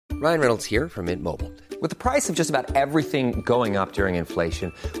Ryan Reynolds here from Mint Mobile. With the price of just about everything going up during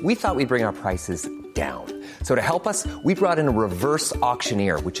inflation, we thought we'd bring our prices down. So to help us, we brought in a reverse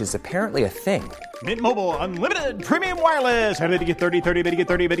auctioneer, which is apparently a thing. Mint Mobile Unlimited Premium Wireless. How to get 30, 30, bit to get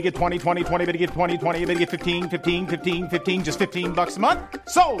 30, bit to get 20, 20, 20, bit to get 20, 20, bit to get 15, 15, 15, 15, just $15 a month?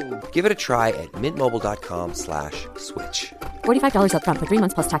 Sold! Give it a try at mintmobile.com/switch. $45 up front for 3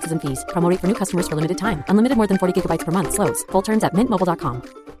 months plus taxes and fees. Promo rate for new customers for limited time. Unlimited more than 40 gigabytes per month. Slows full terms at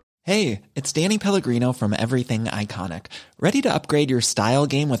mintmobile.com. Hey, it's Danny Pellegrino from Everything Iconic. Ready to upgrade your style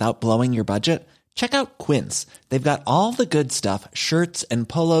game without blowing your budget? Check out Quince. They've got all the good stuff, shirts and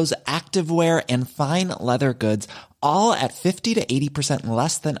polos, activewear, and fine leather goods, all at 50 to 80%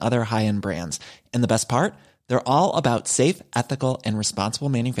 less than other high-end brands. And the best part? They're all about safe, ethical, and responsible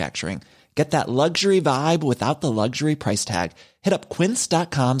manufacturing. Get that luxury vibe without the luxury price tag. Hit up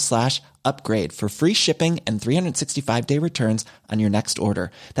quince.com/upgrade for free shipping and 365-day returns on your next order.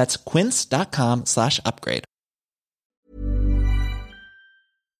 That's quince.com/upgrade.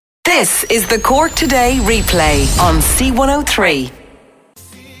 This is the Cork Today replay on C103.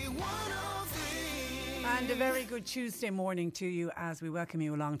 And a very good Tuesday morning to you as we welcome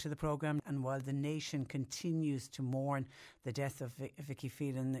you along to the programme. And while the nation continues to mourn the death of Vicky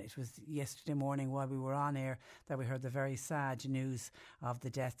Phelan, it was yesterday morning while we were on air that we heard the very sad news of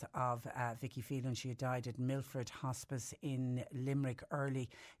the death of Vicky Phelan. She had died at Milford Hospice in Limerick early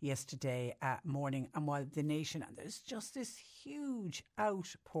yesterday morning. And while the nation, there's just this huge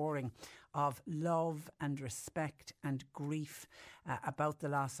outpouring of love and respect and grief about the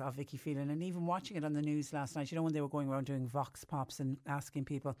loss of Vicky Phelan. And even watching it on the news last night, you know, when they were going around doing vox pops and asking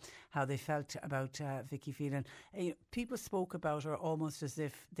people how they felt about Vicky Phelan, people spoke about her almost as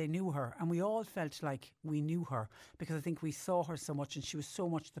if they knew her, and we all felt like we knew her because I think we saw her so much and she was so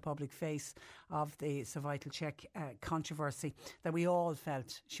much the public face of the Survival Check controversy that we all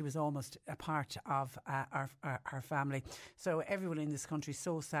felt she was almost a part of our family. So everyone in this country is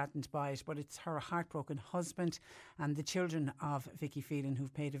so saddened by it, but it's her heartbroken husband and the children of Vicky Phelan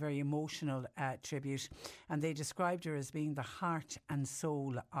who've paid a very emotional tribute, and they described her as being the heart and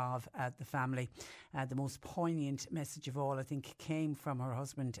soul of the family. The most poignant message of all, I think, came from her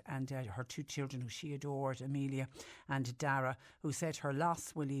husband and her two children who she adored, Amelia and Dara, who said her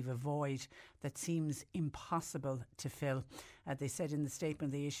loss will leave a void that seems impossible to fill. They said in the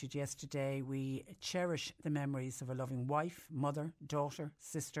statement they issued yesterday, we cherish the memories of a loving wife, mother, daughter,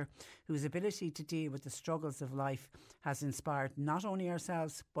 sister, whose ability to deal with the struggles of life has inspired not only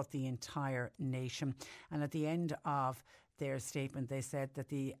ourselves but the entire nation. And at the end of their statement, they said that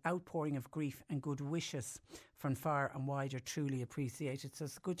the outpouring of grief and good wishes from far and wide are truly appreciated. So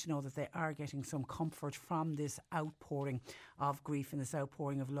it's good to know that they are getting some comfort from this outpouring of grief and this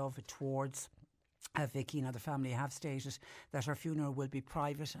outpouring of love towards Vicky. Now, the family have stated that her funeral will be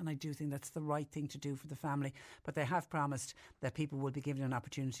private, and I do think that's the right thing to do for the family, but they have promised that people will be given an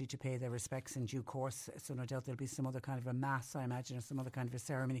opportunity to pay their respects in due course. So no doubt there'll be some other kind of a mass, I imagine, or some other kind of a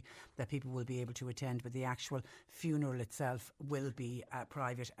ceremony that people will be able to attend, but the actual funeral itself will be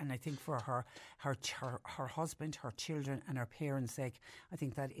private. And I think for her husband, her children and her parents' sake, I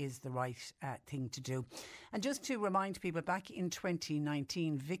think that is the right thing to do. And just to remind people, back in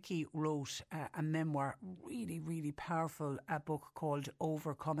 2019 Vicky wrote a memoir, really powerful book called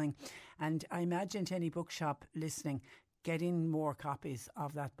Overcoming, and I imagine to any bookshop listening, get in more copies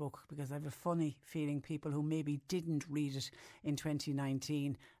of that book, because I have a funny feeling people who maybe didn't read it in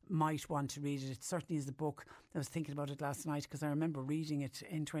 2019 might want to read it. It certainly is a book. I was thinking about it last night because I remember reading it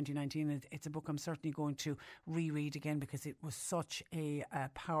in 2019. It's a book I'm certainly going to reread again because it was such a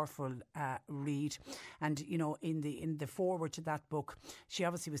powerful read. And you know, in the foreword to that book, she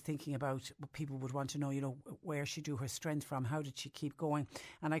obviously was thinking about what people would want to know. You know, where she drew her strength from, how did she keep going?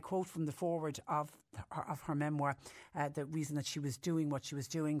 And I quote from the foreword of her memoir, the reason that she was doing what she was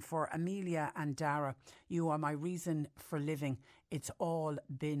doing. For Amelia and Dara, you are my reason for living. It's all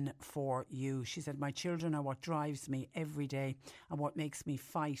been for you. She said, my children are what drives me every day and what makes me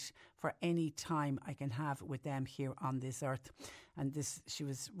fight for any time I can have with them here on this earth. And this, she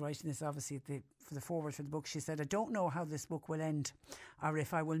was writing this obviously for the foreword for the book. She said, I don't know how this book will end or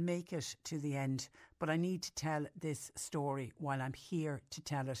if I will make it to the end, but I need to tell this story while I'm here to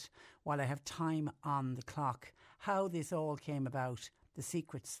tell it, while I have time on the clock. How this all came about, the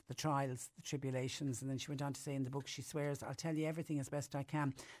secrets, the trials, the tribulations. And then she went on to say in the book, she swears, I'll tell you everything as best I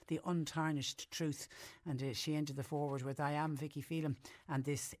can, the untarnished truth. And she ended the foreword with, I am Vicky Phelan and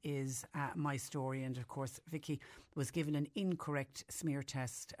this is my story. And of course, Vicky was given an incorrect smear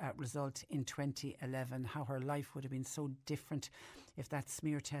test result in 2011. How her life would have been so different if that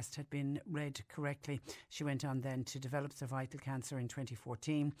smear test had been read correctly. She went on then to develop cervical cancer in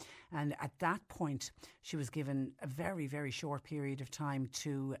 2014, and at that point she was given a very, very short period of time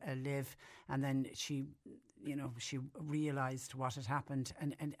to live, and then she realised what had happened,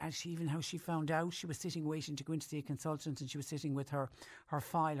 and actually even how she found out. She was sitting waiting to go in to see a consultant, and she was sitting with her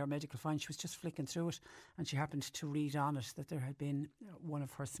file, her medical file. She was just flicking through it, and she happened to read on it that there had been one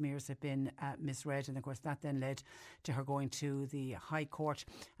of her smears had been misread, and of course that then led to her going to the High Court,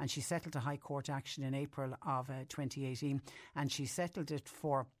 and she settled a High Court action in April of 2018, and she settled it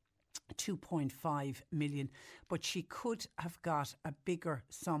for 2.5 million, but she could have got a bigger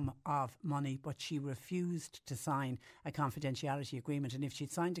sum of money, but she refused to sign a confidentiality agreement, and if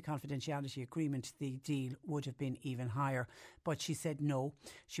she'd signed a confidentiality agreement the deal would have been even higher. But she said no,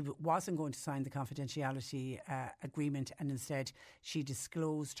 she wasn't going to sign the confidentiality agreement, and instead she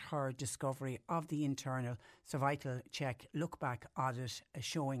disclosed her discovery of the internal cervical check look back audit,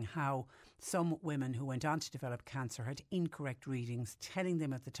 showing how some women who went on to develop cancer had incorrect readings, telling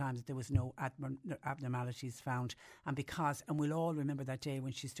them at the time that there was no abnormalities found. And we'll all remember that day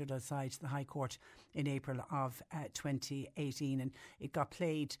when she stood outside the High Court in April of 2018, and it got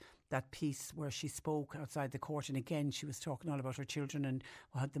played, that piece where she spoke outside the court, and again she was talking all about her children and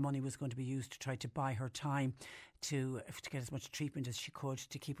how the money was going to be used to try to buy her time to get as much treatment as she could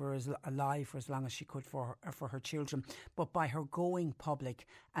to keep her alive for as long as she could for her children. But by her going public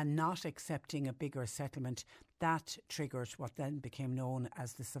and not accepting a bigger settlement, that triggered what then became known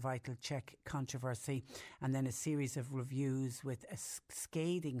as the cervical check controversy, and then a series of reviews with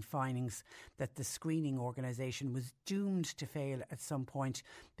scathing findings that the screening organisation was doomed to fail at some point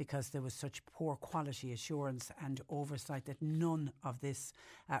because there was such poor quality assurance and oversight that none of this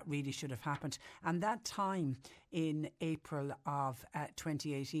really should have happened. And that time in April of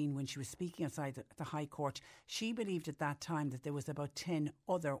 2018, when she was speaking outside the High Court, she believed at that time that there was about 10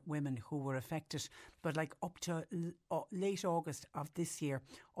 other women who were affected, but like up to late August of this year,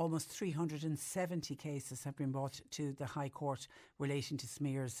 almost 370 cases have been brought to the High Court relating to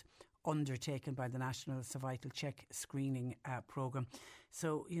smears undertaken by the National Cervical Check Screening Programme.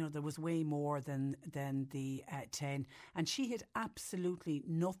 So, there was way more than the 10. And she had absolutely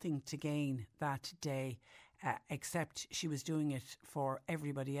nothing to gain that day, except she was doing it for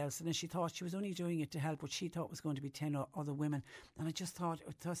everybody else. And then she thought she was only doing it to help what she thought was going to be 10 other women. And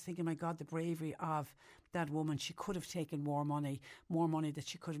I was thinking, my God, the bravery of that woman. She could have taken more money that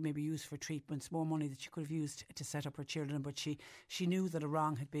she could have maybe used for treatments, more money that she could have used to set up her children. But she knew that a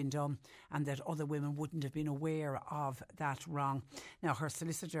wrong had been done and that other women wouldn't have been aware of that wrong. Now, her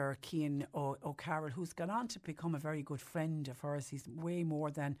solicitor, Cian O'Carroll, who's gone on to become a very good friend of hers, he's way more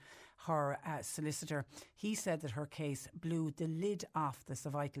than her solicitor, he said that her case blew the lid off the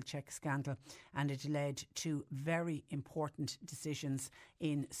cervical check scandal, and it led to very important decisions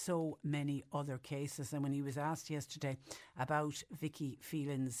in so many other cases. And when he was asked yesterday about Vicky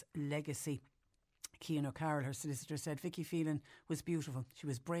Phelan's legacy, Cian O'Carroll, her solicitor, said Vicky Phelan was beautiful. She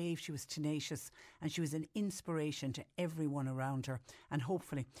was brave, she was tenacious, and she was an inspiration to everyone around her. And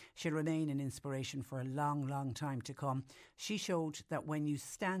hopefully she'll remain an inspiration for a long, long time to come. She showed that when you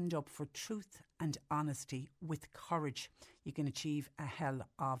stand up for truth and honesty with courage, you can achieve a hell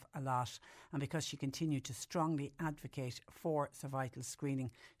of a lot. And because she continued to strongly advocate for cervical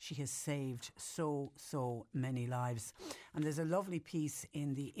screening, she has saved so many lives. And there's a lovely piece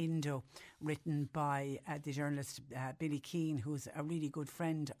in the Indo written by the journalist Billy Keane, who's a really good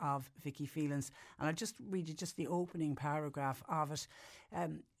friend of Vicky Phelan's. And I'll just read you just the opening paragraph of it.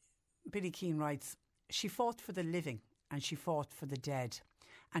 Billy Keane writes, "She fought for the living and she fought for the dead,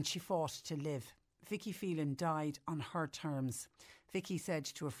 and she fought to live. Vicky Phelan died on her terms. Vicky said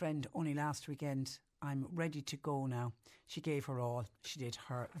to a friend only last weekend, 'I'm ready to go now.' She gave her all. She did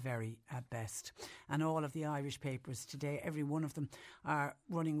her very best." And all of the Irish papers today, every one of them, are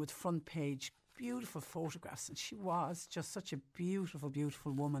running with front page beautiful photographs, and she was just such a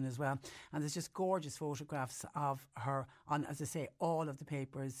beautiful woman as well. And there's just gorgeous photographs of her on, as I say, all of the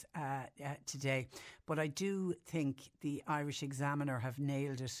papers today. But I do think the Irish Examiner have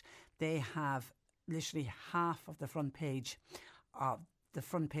nailed it. They have literally half of the front page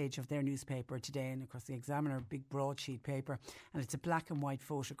of their newspaper today, and of course the Examiner, big broadsheet paper, and it's a black and white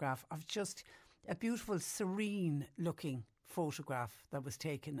photograph of just a beautiful, serene looking photograph that was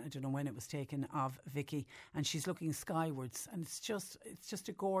taken, I don't know when it was taken, of Vicky, and she's looking skywards, and it's just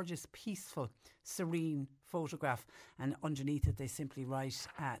a gorgeous, peaceful, serene photograph. And underneath it they simply write,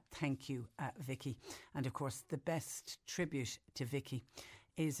 "Thank you, Vicky." And of course the best tribute to Vicky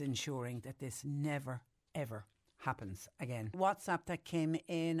is ensuring that this never ever happens again. WhatsApp that came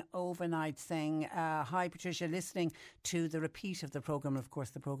in overnight saying, hi Patricia, listening to the repeat of the programme. Of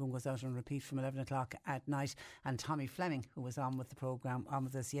course, the programme goes out on repeat from 11 o'clock at night. And Tommy Fleming, who was on with the programme, on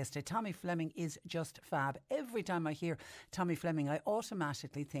with us yesterday. Tommy Fleming is just fab. Every time I hear Tommy Fleming, I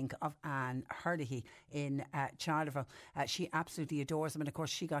automatically think of Anne Hurley in Charleville. She absolutely adores him. And of course,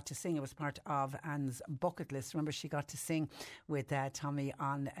 she got to sing. It was part of Anne's bucket list. Remember, she got to sing with Tommy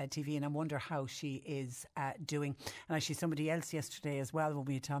on TV. And I wonder how she is doing. And actually somebody else yesterday as well, when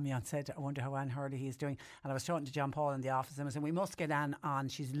we had Tommy on, said, I wonder how Anne Hurley is doing. And I was talking to John Paul in the office and I said, we must get Anne on.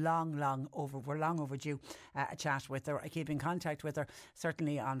 She's we're long overdue a chat with her. I keep in contact with her,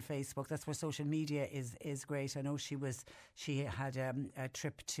 certainly on Facebook. That's where social media is great. I know she had a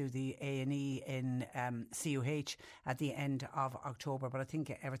trip to the A&E in CUH at the end of October, but I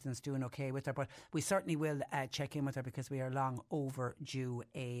think everything's doing okay with her. But we certainly will check in with her because we are long overdue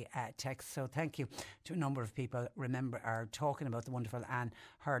a text. So thank you to a number of people are talking about the wonderful Anne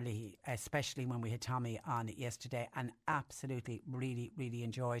Hurley, especially when we had Tommy on yesterday, and absolutely really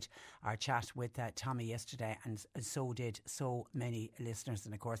enjoyed our chat with Tommy yesterday, and so did so many listeners.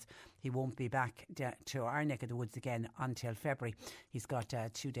 And of course he won't be back to our neck of the woods again until February. He's got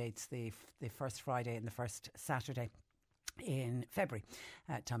 2 dates, the first Friday and the first Saturday in February.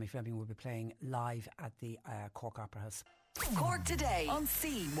 Tommy Fleming will be playing live at the Cork Opera House. Cork Today on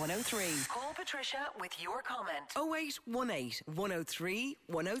C103. Call Patricia with your comment. 0818 103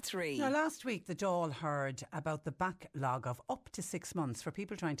 103. Now, last week the Dáil heard about the backlog of up to 6 months for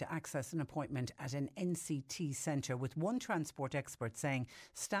people trying to access an appointment at an NCT centre, with one transport expert saying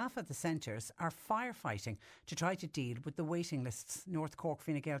staff at the centres are firefighting to try to deal with the waiting lists. North Cork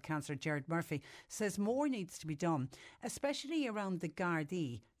Fine Gael councillor Gerard Murphy says more needs to be done, especially around the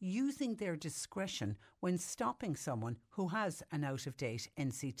Gardaí using their discretion when stopping someone who has an out-of-date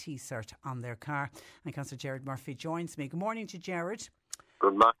NCT cert on their car. And Councillor Gerard Murphy joins me. Good morning to Gerard.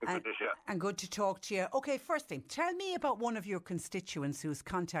 Good morning, Patricia. And good to talk to you. OK, first thing, tell me about one of your constituents who's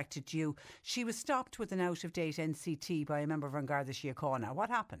contacted you. She was stopped with an out-of-date NCT by a member of An Garda Síochána. What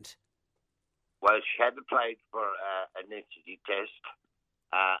happened? Well, she had applied for an NCT test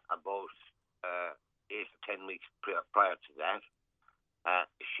about 8 or 10 weeks prior to that.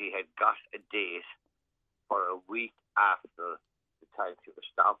 She had got a date for a week after the time she was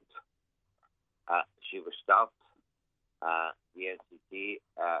stopped. She was stopped. The NCT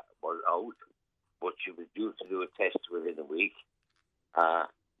was out, but she was due to do a test within a week.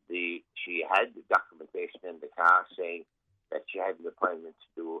 She had the documentation in the car saying that she had an appointment to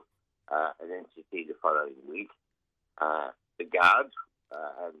do an NCT the following week. The guard,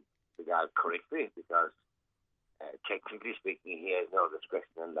 and the guard correctly, because technically speaking, he has no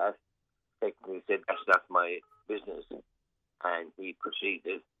discretion on that. Technically said, that's not my business. And he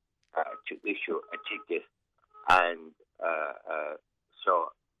proceeded to issue a ticket. And so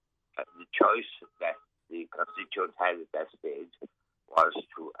the choice that the constituent had at that stage was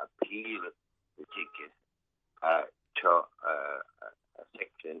to appeal the ticket to a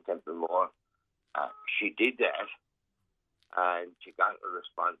section in Templemore. She did that, and she got a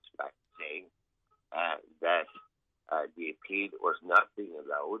response back saying that the appeal was not being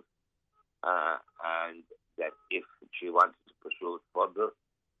allowed, and that if she wanted to pursue it further,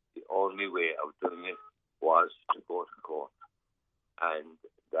 the only way of doing it was to go to court. And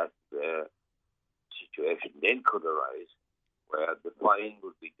that the situation then could arise where the fine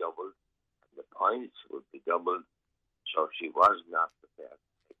would be doubled and the points would be doubled. So she was not prepared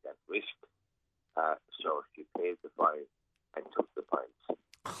to take that risk. So she paid the fine and took the points.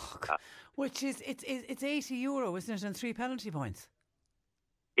 Which is, it's €80, isn't it, and 3 penalty points?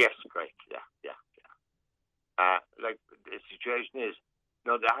 Yes, correct. Yeah. Like the situation is,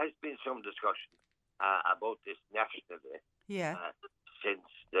 there has been some discussion about this nationally. Yeah. Since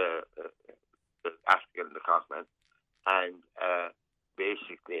the article in the Cosman, and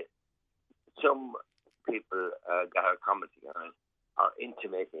basically some people that are commenting on it are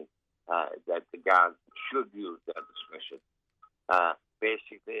intimating that the guards should use their discretion.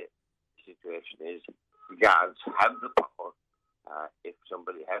 Basically, the situation is the guards have the power, if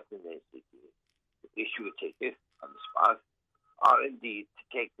somebody has an NCT, to issue a ticket on the spot, or indeed to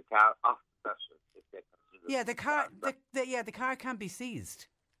take the car off the person if they consider. Yeah, the car can be seized.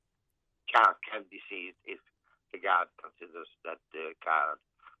 Car can be seized if the guard considers that the car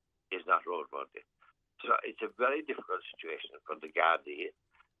is not roadworthy. So it's a very difficult situation for the Gardaí.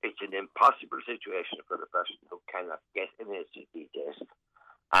 It's an impossible situation for the person who cannot get an NCT test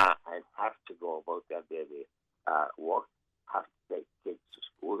and have to go about their daily work, have to take kids to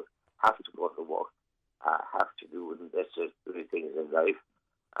school, have to go to work, have to do necessary things in life.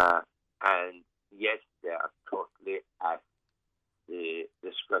 And yes, they are totally at the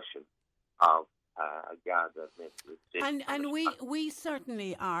discretion of a guard that makes the decision. And we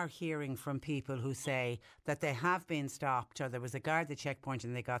certainly are hearing from people who say that they have been stopped, or there was a guard at the checkpoint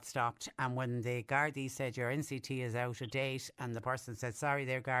and they got stopped, and when the Gardaí said your NCT is out of date, and the person said sorry,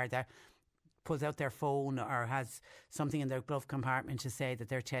 their Garda pulls out their phone or has something in their glove compartment to say that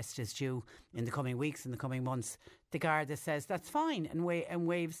their test is due in the coming weeks, in the coming months, the Garda says that's fine and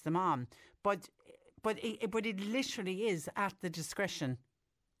waves them on. But it literally is at the discretion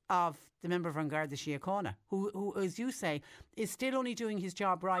of the member from Garda Síochána, who, as you say, is still only doing his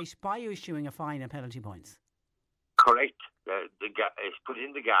job right by issuing a fine and penalty points. Correct. It's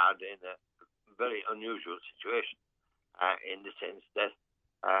putting the guard in a very unusual situation, in the sense that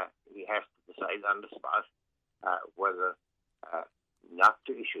he has to decide on the spot whether not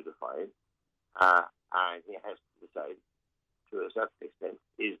to issue the fine, and he has to decide to a certain extent,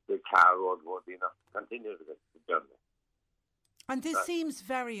 is the car roadworthy enough to continue the journey. And this seems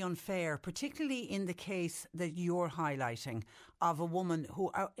very unfair, particularly in the case that you're highlighting of a woman who,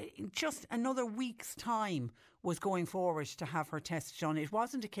 in just another week's time, was going forward to have her test done. It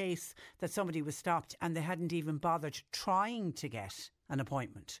wasn't a case that somebody was stopped and they hadn't even bothered trying to get an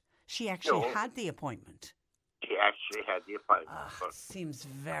appointment. She actually had the appointment. She actually had the appointment. It seems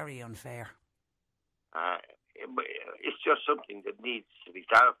very unfair. It's just something that needs to be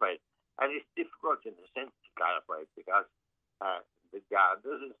clarified. And it's difficult in a sense to clarify it, because the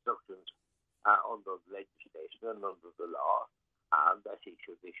Garda's instructions under the legislation and under the law are that he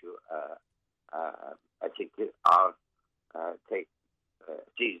should issue a ticket or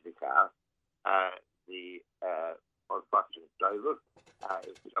seize the car. The unfortunate driver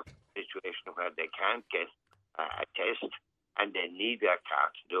is in a situation where they can't get a test and they need their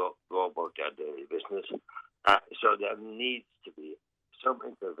car to go about their daily business. So there needs to be some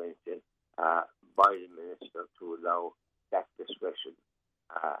intervention by the Minister to allow that discretion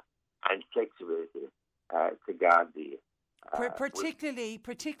and flexibility to guard the...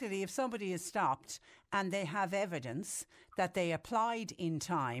 Particularly if somebody is stopped and they have evidence that they applied in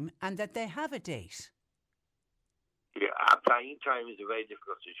time and that they have a date. Yeah, applying time is a very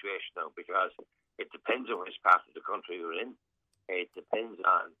difficult situation now, because it depends on which part of the country you're in. It depends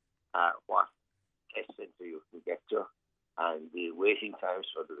on what test centre you can get to, and the waiting times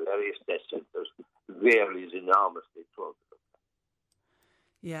for the various test centres varies enormously throughout the country.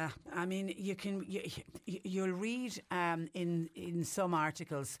 Yeah, I mean, you'll read in some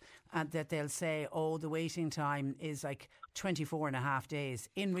articles that they'll say, the waiting time is like 24 and a half days.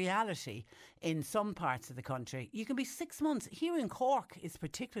 In reality, in some parts of the country, you can be 6 months. Here in Cork, it's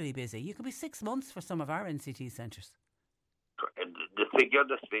particularly busy. You can be 6 months for some of our NCT centres. The figure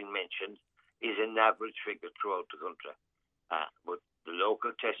that's been mentioned is an average figure throughout the country. But the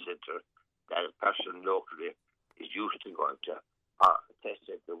local test centre that a person locally is used to going to, a test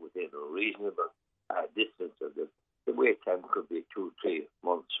centre within a reasonable distance of the wait time could be 2, 3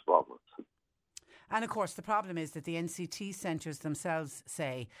 months, 4 months. And of course, the problem is that the NCT centres themselves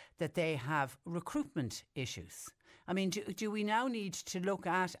say that they have recruitment issues. I mean, do we now need to look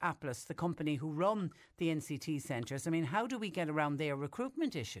at Applas, the company who run the NCT centres? I mean, how do we get around their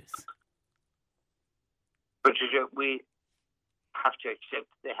recruitment issues? Patricia, we have to accept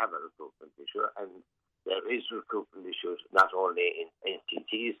they have a recruitment issue, and there is recruitment issues not only in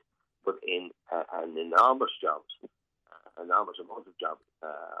NCTs but in an enormous amount of jobs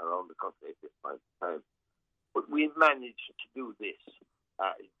around the country at this point in time. But we managed to do this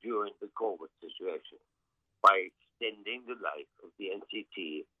during the COVID situation by extending the life of the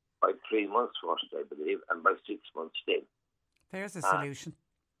NCT by 3 months first, I believe, and by 6 months then. There's a solution.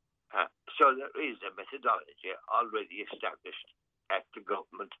 So there is a methodology already established at the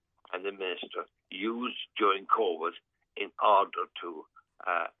government and the Minister used during COVID in order to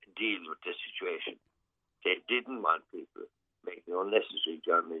deal with the situation. They didn't want people making unnecessary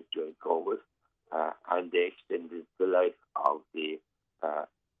journeys during COVID, and they extended the life of the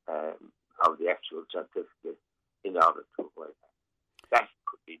actual certificate in order to avoid that. That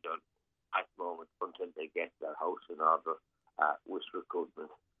could be done at the moment until they get their house in order with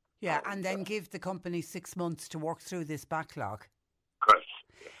recruitment. Yeah, and then give the company 6 months to work through this backlog. Correct.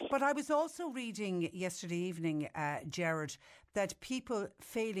 Yes. But I was also reading yesterday evening, Gerard, that people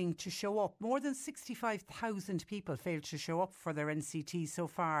failing to show up, more than 65,000 people failed to show up for their NCT so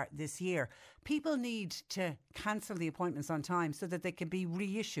far this year. People need to cancel the appointments on time so that they can be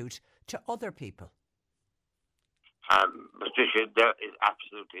reissued to other people. Patricia, there is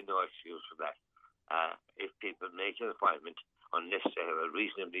absolutely no excuse for that. If people make an appointment, unless they have a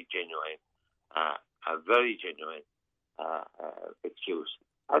reasonably genuine, a very genuine excuse,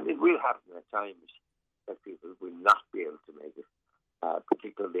 And it will happen at times that people will not be able to make it,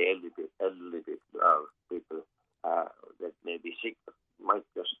 particularly elderly people or people that may be sick, might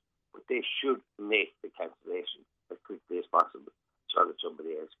just, but they should make the cancellation as quickly as possible so that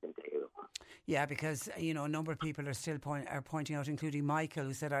somebody else can take it up. Yeah, because, a number of people are still pointing out, including Michael,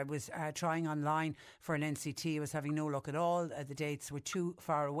 who said, I was trying online for an NCT. I was having no luck at all. The dates were too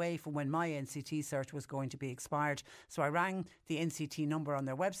far away from when my NCT cert was going to be expired. So I rang the NCT number on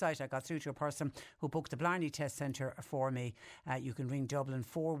their website. I got through to a person who booked the Blarney Test Centre for me. You can ring Dublin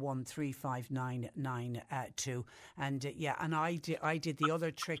 4135992. And and I did the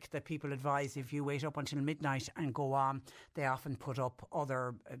other trick that people advise: if you wait up until midnight and go on, they often put up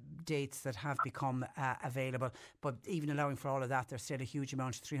other dates that have become available. But even allowing for all of that, there's still a huge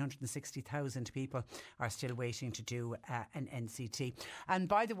amount. 360,000 people are still waiting to do an NCT. And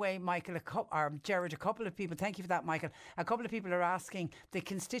by the way, Michael, Gerard, a couple of people, thank you for that, Michael, a couple of people are asking the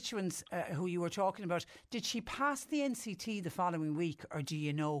constituents who you were talking about, did she pass the NCT the following week, or do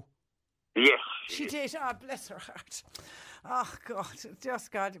you know? Yes. She did. Oh, bless her heart. Oh, God.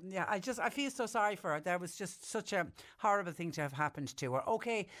 Just God. Yeah, I feel so sorry for her. There was just such a horrible thing to have happened to her.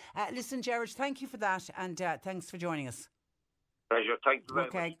 OK. Listen, Gerard, thank you for that. And thanks for joining us. Pleasure. Thank you very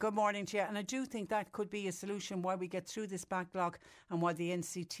much. OK, good morning to you. And I do think that could be a solution while we get through this backlog and while the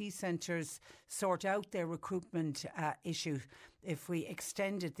NCT centres sort out their recruitment issue. If we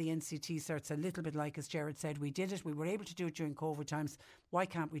extended the NCT certs a little bit, like as Gerard said, we did it. We were able to do it during COVID times. Why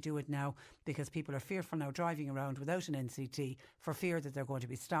can't we do it now? Because people are fearful now driving around without an NCT for fear that they're going to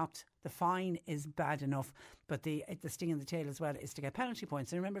be stopped. The fine is bad enough, but the sting in the tail as well is to get penalty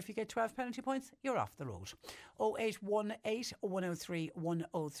points. And remember, if you get 12 penalty points, you're off the road. 0818 103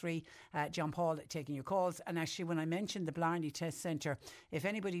 103. John Paul taking your calls. And actually, when I mentioned the Blarney Test Centre, if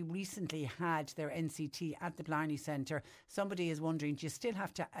anybody recently had their NCT at the Blarney Centre, somebody is wondering, do you still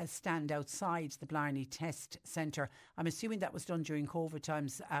have to stand outside the Blarney Test Centre? I'm assuming that was done during COVID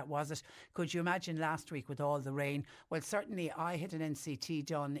times, was it? Could you imagine last week with all the rain? Well, certainly I had an NCT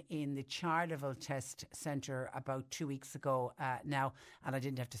done in the Charleville Test Centre about 2 weeks ago now, and I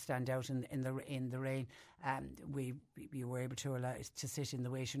didn't have to stand out in the rain. We were able to allow to sit in the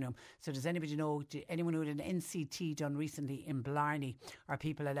waiting room. So does anybody know, anyone who had an NCT done recently in Blarney, are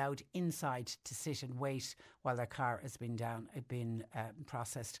people allowed inside to sit and wait while their car has been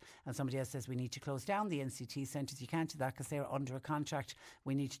processed? And somebody else says we need to close down the NCT centres. You can't do that because they're under a contract.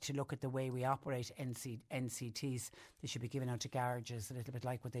 We need to look at the way we operate NCTs. They should be given out to garages, a little bit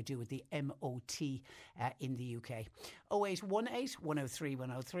like what they do with the MOT in the UK. 0818 103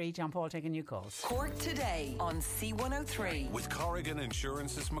 103. John Paul taking your calls. Cork Today on C103. With Corrigan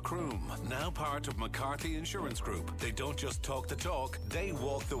Insurance's Macroom, now part of McCarthy Insurance Group. They don't just talk the talk, they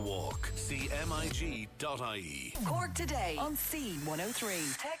walk the walk. CMIG.ie. Cork Today on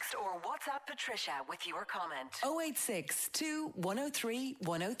C103. Text or WhatsApp Patricia with your comment. 0862 103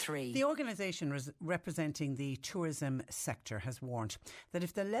 103. The organisation representing the tourism sector has warned that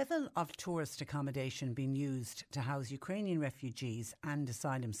if the level of tourist accommodation being used to house Ukrainian refugees and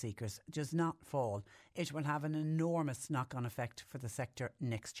asylum seekers does not fall, it will have an enormous knock-on effect for the sector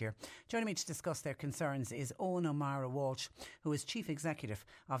next year. Joining me to discuss their concerns is Owen O'Mara Walsh, who is Chief Executive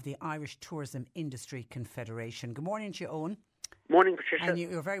of the Irish Tourism Industry Confederation. Good morning to you, Owen. Morning, Patricia. And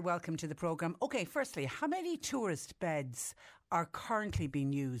you're very welcome to the programme. OK, firstly, how many tourist beds are currently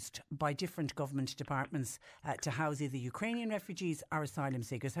being used by different government departments to house either Ukrainian refugees or asylum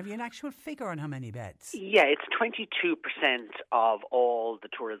seekers? Have you an actual figure on how many beds? Yeah, it's 22% of all the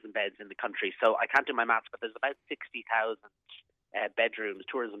tourism beds in the country. So I can't do my maths, but there's about 60,000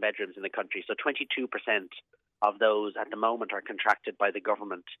 tourism bedrooms in the country. So 22% of those at the moment are contracted by the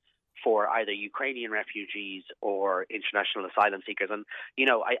government for either Ukrainian refugees or international asylum seekers. And,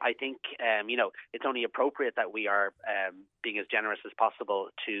 I think, it's only appropriate that we are being as generous as possible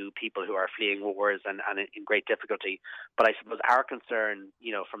to people who are fleeing wars and in great difficulty. But I suppose our concern,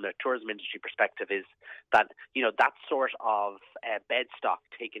 from the tourism industry perspective is that, that sort of bed stock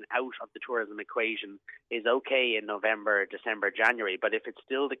taken out of the tourism equation is okay in November, December, January. But if it's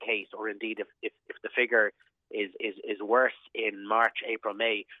still the case, or indeed if the figure is worse in March, April,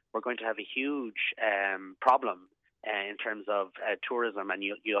 May, we're going to have a huge problem in terms of tourism, and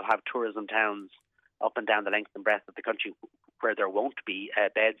you'll have tourism towns up and down the length and breadth of the country where there won't be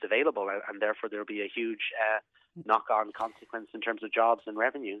beds available, and therefore there'll be a huge knock-on consequence in terms of jobs and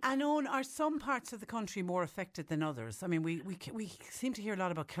revenues. And Owen, are some parts of the country more affected than others? I mean, we seem to hear a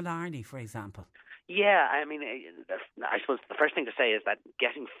lot about Killarney, for example. Yeah, I mean, I suppose the first thing to say is that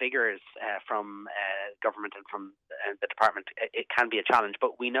getting figures from government and from the department, it can be a challenge.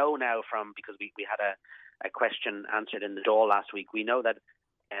 But we know now because we had a question answered in the Dáil last week, we know that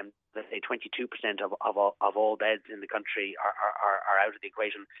let's say 22% of all beds in the country are out of the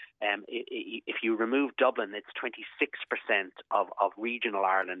equation. If you remove Dublin, it's 26% of regional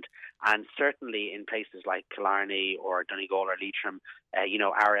Ireland, and certainly in places like Killarney or Donegal or Leitrim,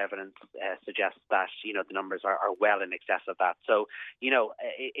 our evidence suggests that the numbers are well in excess of that. So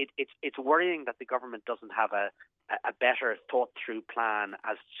it's worrying that the government doesn't have a better thought-through plan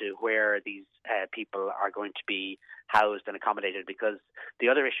as to where these people are going to be housed and accommodated, because the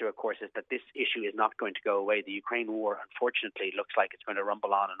other issue, of course, is that this issue is not going to go away. The Ukraine war, unfortunately, looks like it's going to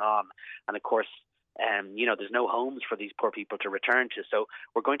rumble on. And of course, there's no homes for these poor people to return to. So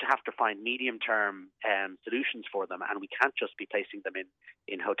we're going to have to find medium-term solutions for them, and we can't just be placing them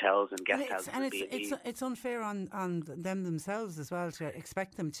in hotels and guest houses. And it's unfair on them themselves as well to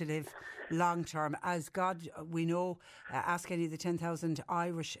expect them to live long-term. As God, we know, ask any of the 10,000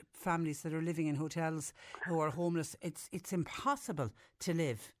 Irish families that are living in hotels who are homeless, it's impossible to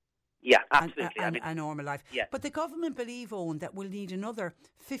live. Yeah, absolutely. A normal life. Yeah. But the government believe, Eoin, that we'll need another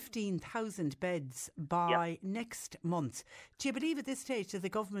 15,000 beds by next month. Do you believe at this stage that the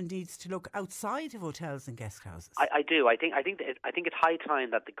government needs to look outside of hotels and guest houses? I do. I think it's high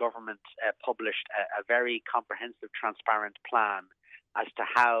time that the government published a very comprehensive, transparent plan as to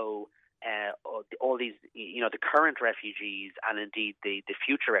how all these, the current refugees and indeed the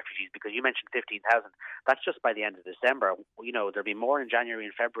future refugees, because you mentioned 15,000, that's just by the end of December. There'll be more in January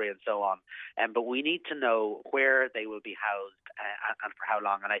and February and so on. But we need to know where they will be housed and for how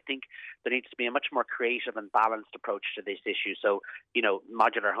long. And I think there needs to be a much more creative and balanced approach to this issue. So,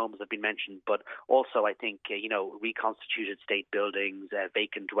 modular homes have been mentioned, but also I think, reconstituted state buildings,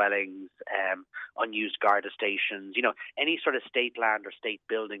 vacant dwellings, unused Garda stations, any sort of state land or state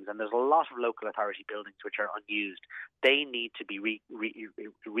buildings. And there's a lot of local authority buildings which are unused. They need to be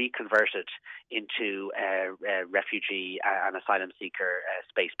reconverted into refugee and asylum seeker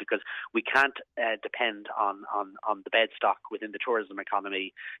space, because we can't depend on the bed stock within the tourism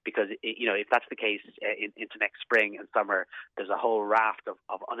economy, because if that's the case into next spring and summer, there's a whole raft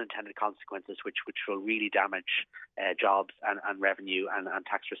of unintended consequences which will really damage jobs and revenue and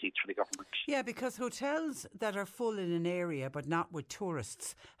tax receipts for the government. Yeah, because hotels that are full in an area but not with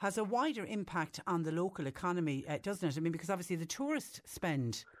tourists has a wider impact on the local economy, doesn't it? I mean, because obviously the tourist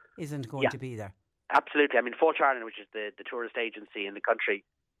spend isn't going to be there. Absolutely. I mean, Fáilte Ireland, which is the tourist agency in the country,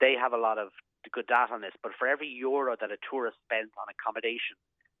 they have a lot of good data on this. But for every euro that a tourist spends on accommodation,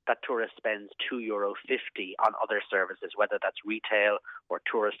 that tourist spends €2.50 on other services, whether that's retail or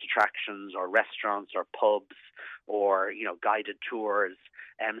tourist attractions or restaurants or pubs or, guided tours.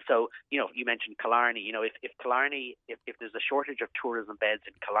 So, you mentioned Killarney. If Killarney, if there's a shortage of tourism beds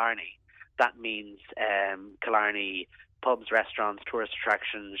in Killarney, that means Killarney pubs, restaurants, tourist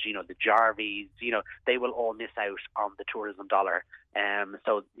attractions, the Jarvies, they will all miss out on the tourism dollar.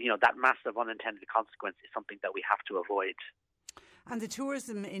 So, that massive unintended consequence is something that we have to avoid. And the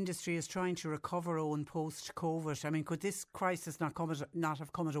tourism industry is trying to recover on post-COVID. I mean, could this crisis not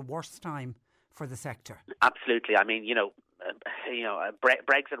have come at a worse time for the sector? Absolutely. I mean,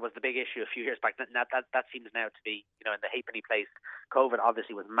 Brexit was the big issue a few years back. That seems now to be, in the halfpenny place. COVID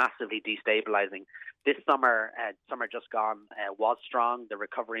obviously was massively destabilising. This summer just gone was strong. The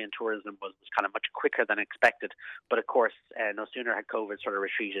recovery in tourism was kind of much quicker than expected. But of course, no sooner had COVID sort of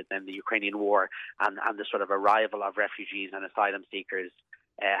retreated than the Ukrainian war and the sort of arrival of refugees and asylum seekers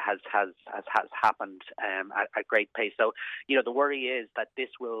has happened at great pace. So, the worry is that this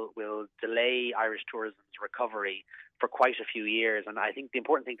will delay Irish tourism's recovery for quite a few years. And I think the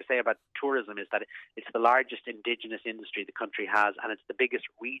important thing to say about tourism is that it's the largest indigenous industry the country has, and it's the biggest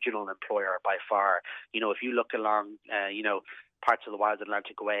regional employer by far. If you look along, parts of the Wild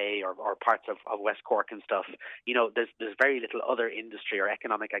Atlantic Way or parts of West Cork and stuff, there's very little other industry or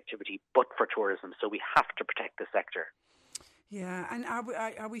economic activity but for tourism. So we have to protect the sector. Yeah, and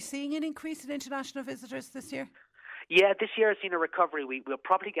are we seeing an increase in international visitors this year? Yeah, this year has seen a recovery. We'll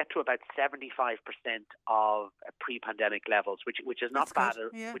probably get to about 75% of pre-pandemic levels, which is not bad.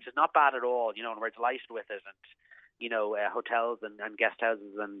 Which is not bad at all. And we're delighted with it. And hotels and guest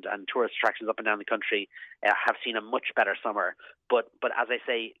houses and tourist attractions up and down the country have seen a much better summer. But as I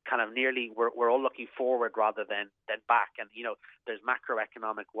say, kind of nearly we're all looking forward rather than back. And there's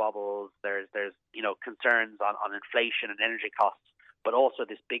macroeconomic wobbles. There's concerns on inflation and energy costs. But also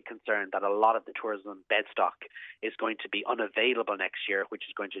this big concern that a lot of the tourism bed stock is going to be unavailable next year, which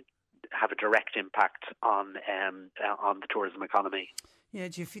is going to have a direct impact on the tourism economy. Yeah,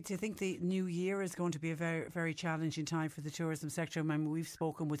 do you think the new year is going to be a very, very challenging time for the tourism sector? I mean, we've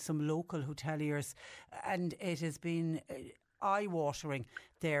spoken with some local hoteliers and it has been eye-watering,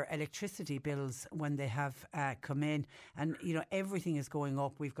 their electricity bills when they have come in. And, you know, everything is going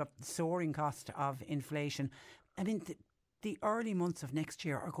up. We've got soaring cost of inflation. I mean, the early months of next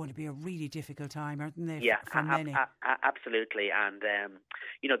year are going to be a really difficult time, aren't they? Yeah, many. Absolutely, and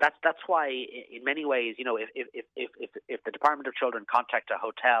you know, that's why in many ways, you know, if the Department of Children contact a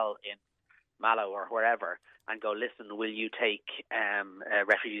hotel in Mallow or wherever and go, listen, will you take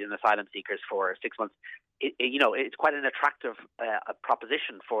refugees and asylum seekers for 6 months? You know, it's quite an attractive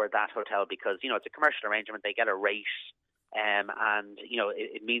proposition for that hotel because, you know, it's a commercial arrangement. They get a rate. And, you know,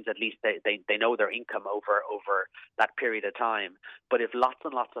 it means at least they know their income over that period of time. But if lots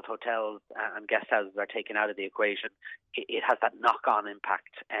and lots of hotels and guest houses are taken out of the equation, it has that knock-on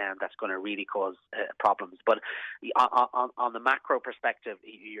impact that's going to really cause problems. But on the macro perspective,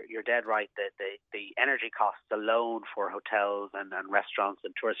 you're dead right. The energy costs alone for hotels and restaurants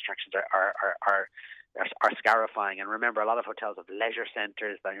and tourist attractions are scarifying. And remember, a lot of hotels have leisure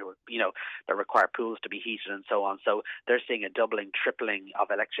centres that require pools to be heated and so on. So they're seeing a doubling, tripling of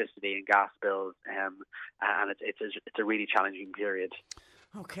electricity and gas bills, and it's a really challenging period.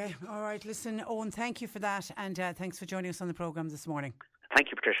 Okay, all right. Listen, Owen, thank you for that, and thanks for joining us on the programme this morning. Thank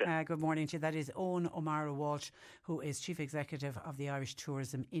you, Patricia. Good morning to you. That is Owen O'Mara Walsh, who is Chief Executive of the Irish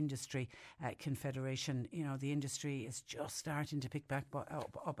Tourism Industry Confederation. You know, the industry is just starting to pick back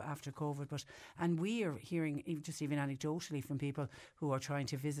up after COVID. And we are hearing, just even anecdotally, from people who are trying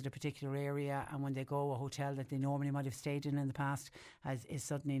to visit a particular area, and when they go, a hotel that they normally might have stayed in the past is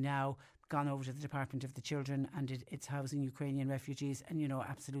suddenly now gone over to the Department of the Children, and it's housing Ukrainian refugees. And, you know,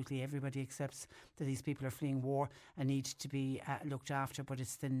 absolutely everybody accepts that these people are fleeing war and need to be looked after, but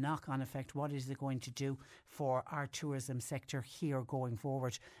it's the knock-on effect. What is it going to do for our tourism sector here going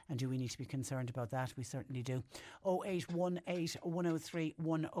forward, and do we need to be concerned about that? We certainly do. 0818 103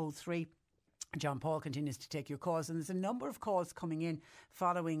 103. John Paul continues to take your calls, and there's a number of calls coming in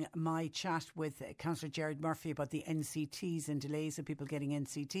following my chat with Councillor Gerard Murphy about the NCTs and delays of people getting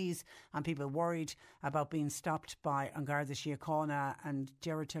NCTs, and people worried about being stopped by An Garda Síochána, and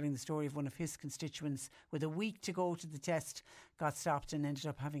Gerard telling the story of one of his constituents with a week to go to the test got stopped and ended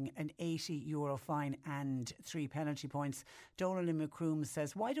up having an €80 fine and 3 penalty points. Donald in Macroom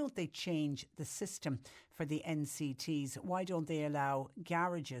says, why don't they change the system for the NCTs? Why don't they allow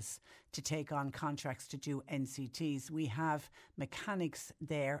garages to take on contracts to do NCTs? We have mechanics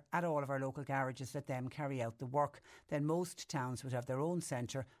there at all of our local garages. Let them carry out the work. Then most towns would have their own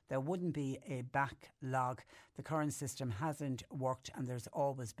centre. There wouldn't be a backlog. The current system hasn't worked, and there's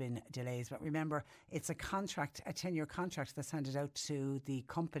always been delays. But remember, it's a contract, a 10-year contract that's handed out to the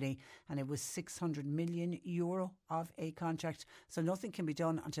company, and it was €600 million of a contract. So nothing can be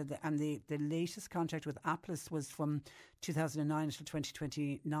done until the latest contract with Atlas was from 2009 until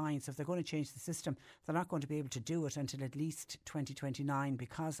 2029. So if they're going to change the system, they're not going to be able to do it until at least 2029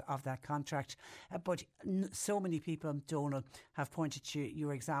 because of that contract. But so many people, Donald, have pointed to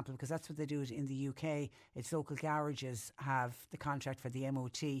your example, because that's what they do it in the UK. It's local garages have the contract for the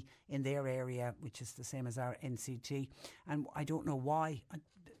MOT in their area, which is the same as our NCT. And I don't know why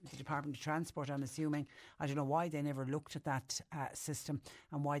the Department of Transport, I'm assuming, I don't know why they never looked at that system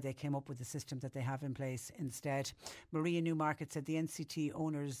and why they came up with the system that they have in place instead. Maria Newmarket said the NCT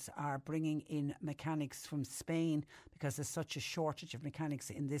owners are bringing in mechanics from Spain because there's such a shortage of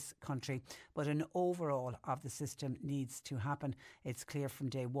mechanics in this country, but an overhaul of the system needs to happen. It's clear from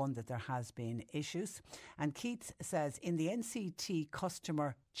day one that there has been issues. And Keith says in the NCT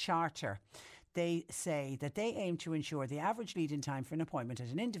customer charter, they say that they aim to ensure the average lead-in time for an appointment at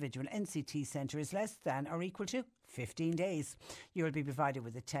an individual NCT centre is less than or equal to 15 days. You will be provided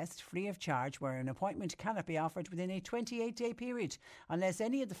with a test free of charge, where an appointment cannot be offered within a 28-day period unless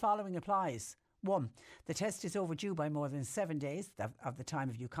any of the following applies. 1. The test is overdue by more than 7 days of the time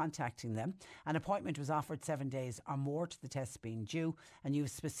of you contacting them. An appointment was offered 7 days or more to the test being due, and you have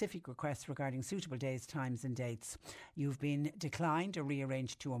specific requests regarding suitable days, times and dates. You've been declined or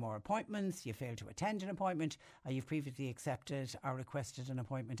rearranged 2 or more appointments, you failed to attend an appointment, or you've previously accepted or requested an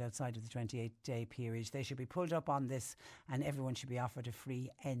appointment outside of the 28-day period. They should be pulled up on this, and everyone should be offered a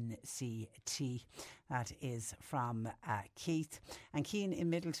free NCT. That is from Keith. And Keane in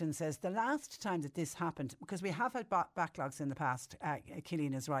Middleton says, the last time that this happened, because we have had backlogs in the past,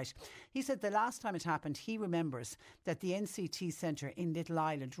 Killian is right. He said the last time it happened, he remembers that the NCT centre in Little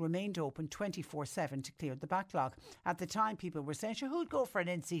Island remained open 24/7 to clear the backlog. At the time, people were saying, sure, who'd go for an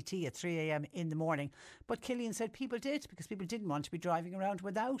NCT at 3 a.m. in the morning? But Killian said people did, because people didn't want to be driving around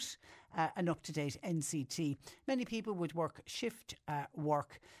without an up-to-date NCT. Many people would work shift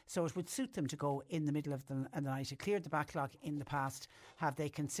work, so it would suit them to go in the middle of the night. It cleared the backlog in the past. Have they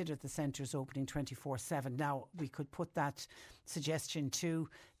considered the centres opening 24/7? Now, we could put that suggestion to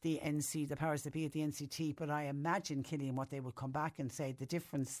the powers that be at the NCT, but I imagine, Killian, what they will come back and say the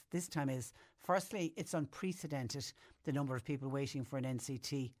difference this time is, firstly, it's unprecedented, the number of people waiting for an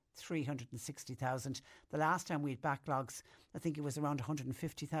NCT. 360,000. The last time we had backlogs, I think it was around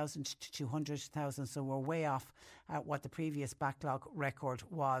 150,000 to 200,000, so we're way off what the previous backlog record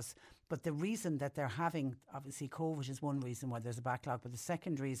was. But the reason that they're having, obviously COVID is one reason why there's a backlog, but the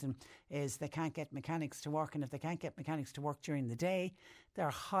second reason is they can't get mechanics to work, and if they can't get mechanics to work during the day,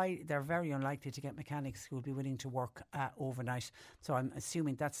 they're very unlikely to get mechanics who will be willing to work overnight. So I'm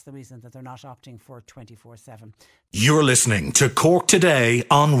assuming that's the reason that they're not opting for 24/7. You're listening to Cork Today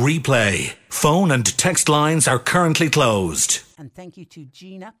on replay. Phone and text lines are currently closed. And thank you to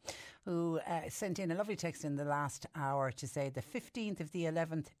Gina, who sent in a lovely text in the last hour to say the 15th of the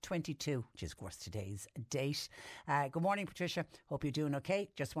 11th, 22, which is of course today's date. Good morning, Patricia. Hope you're doing okay.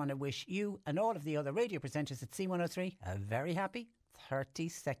 Just want to wish you and all of the other radio presenters at C103 a very happy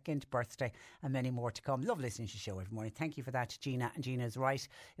 32nd birthday, and many more to come. Love listening to the show every morning. Thank you for that, Gina. And Gina is right.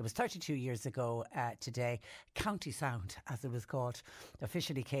 It was 32 years ago today. County Sound, as it was called,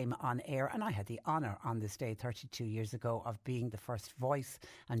 officially came on air, and I had the honour on this day 32 years ago of being the first voice.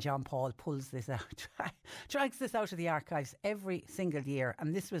 And John Paul pulls this out, drags this out of the archives every single year.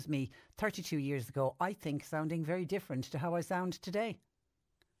 And this was me 32 years ago, I think, sounding very different to how I sound today.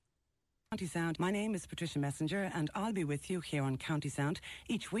 County Sound. My name is Patricia Messenger, and I'll be with you here on County Sound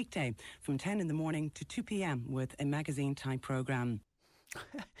each weekday from 10 in the morning to 2 p.m. with a magazine-type programme.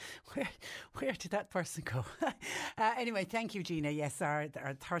 Where did that person go? Anyway, thank you, Gina. Yes, our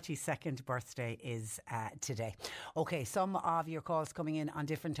 32nd birthday is today. Okay, some of your calls coming in on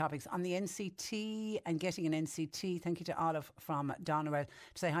different topics. On the NCT and getting an NCT, thank you to Olive from Doneraile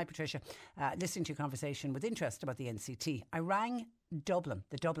to say, hi, Patricia. Listening to your conversation with interest about the NCT. I rang Dublin,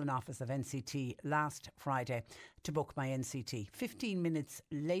 the Dublin office of NCT, last Friday to book my NCT. 15 minutes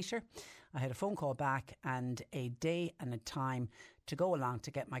later, I had a phone call back and a day and a time to go along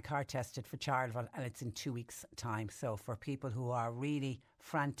to get my car tested for Charleville, and it's in 2 weeks' time. So for people who are really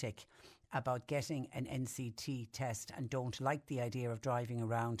frantic about getting an NCT test and don't like the idea of driving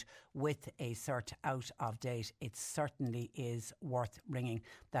around with a cert out of date, it certainly is worth ringing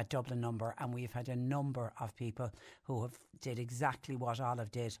that Dublin number. And we've had a number of people who have did exactly what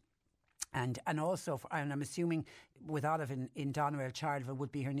Olive did. And also, and I'm assuming with Olive in Doneraile, Charleville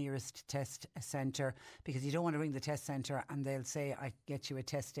would be her nearest test centre, because you don't want to ring the test centre and they'll say, I get you a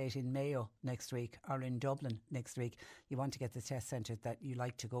test date in Mayo next week or in Dublin next week. You want to get the test centre that you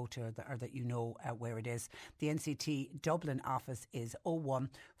like to go to, or that you know where it is. The NCT Dublin office is 01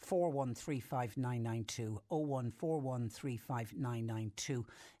 4135992, 01 4135992,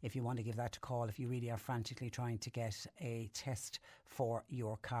 if you want to give that a call, if you really are frantically trying to get a test for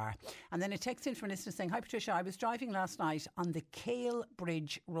your car. And then a text in from a listener saying, hi Patricia, I was driving last night on the Cale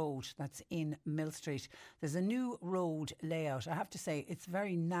Bridge Road, that's in Mill Street. There's a new road layout. I have to say it's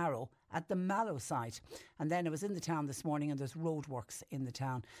very narrow at the Mallow side. And then I was in the town this morning and there's roadworks in the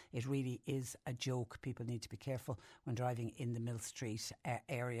town. It really is a joke. People need to be careful when driving in the Mill Street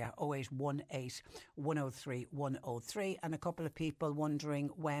area. 0818 103 103. And a couple of people wondering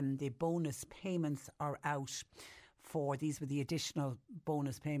when the bonus payments are out. These were the additional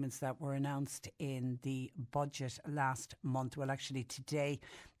bonus payments that were announced in the budget last month. Well, actually today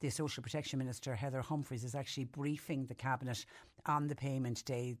the Social Protection Minister Heather Humphreys is actually briefing the Cabinet on the payment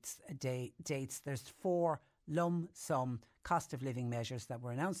dates. There's 4 lump sum cost of living measures that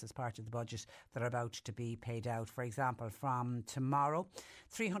were announced as part of the budget that are about to be paid out. For example, from tomorrow,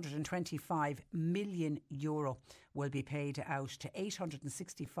 €325 million will be paid out to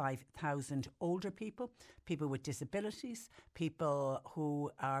 865,000 older people, people with disabilities, people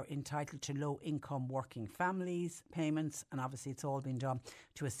who are entitled to low income working families payments, and obviously it's all been done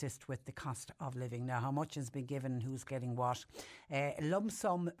to assist with the cost of living. Now, how much has been given, who's getting what? Lump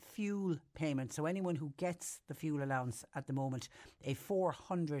sum fuel payment, so anyone who gets the fuel allowance at the moment, a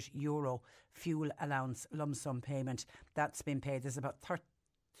 €400 fuel allowance lump sum payment, that's been paid. There's about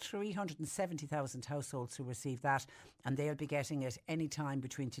 370,000 households who receive that, and they'll be getting it any time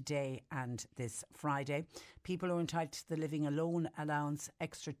between today and this Friday. People who are entitled to the Living Alone allowance,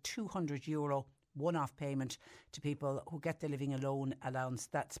 extra €200 one-off payment to people who get the Living Alone allowance.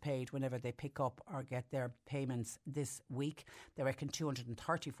 That's paid whenever they pick up or get their payments this week. They reckon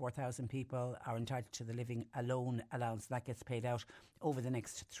 234,000 people are entitled to the Living Alone allowance. That gets paid out over the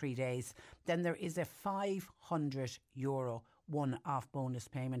next 3 days. Then there is a €500 one-off bonus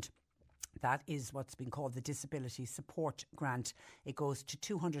payment That is what's been called the Disability Support Grant. It goes to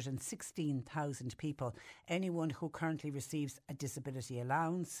 216,000 people. Anyone who currently receives a disability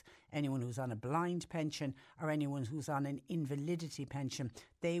allowance, anyone who's on a blind pension, or anyone who's on an invalidity pension,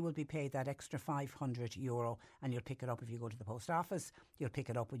 they will be paid that extra €500, and you'll pick it up if you go to the post office. You'll pick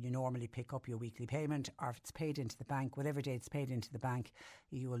it up when you normally pick up your weekly payment, or if it's paid into the bank, whatever day it's paid into the bank,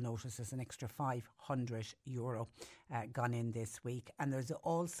 you will notice there's an extra €500 gone in this week. And there's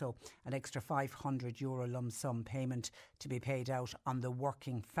also an extra €500 lump sum payment to be paid out on the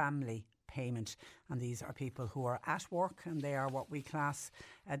working family payment, and these are people who are at work, and they are what we class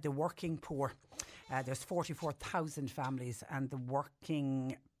the working poor. There's 44,000 families, and the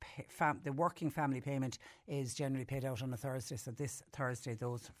working family payment is generally paid out on a Thursday. So this Thursday,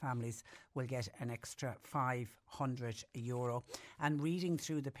 those families will get an extra €500. And reading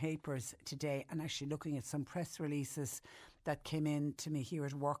through the papers today, and actually looking at some press releases that came in to me here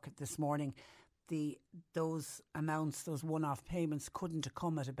at work this morning, those amounts, those one-off payments couldn't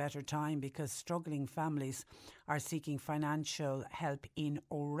come at a better time, because struggling families are seeking financial help in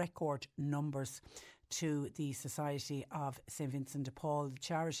record numbers to the Society of St Vincent de Paul, the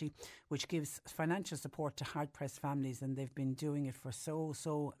charity which gives financial support to hard-pressed families, and they've been doing it for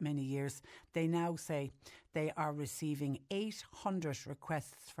so many years. They now say they are receiving 800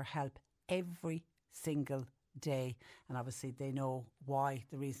 requests for help every single day, and obviously they know why,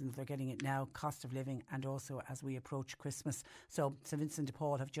 the reasons they're getting it now, cost of living, and also as we approach Christmas. So St Vincent de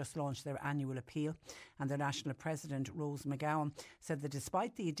Paul have just launched their annual appeal, and their national president Rose McGowan said that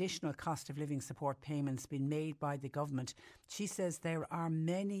despite the additional cost of living support payments being made by the government, she says there are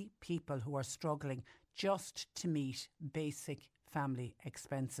many people who are struggling just to meet basic family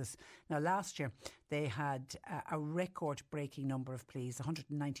expenses. Now, last year they had a record-breaking number of pleas.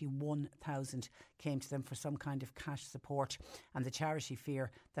 191,000 came to them for some kind of cash support, and the charity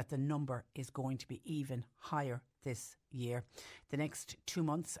fear that the number is going to be even higher this year. The next 2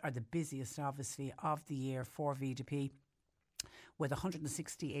 months are the busiest, obviously, of the year for VDP, with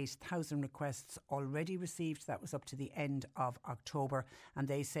 168,000 requests already received. That was up to the end of October, and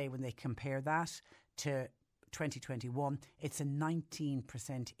they say when they compare that to 2021, it's a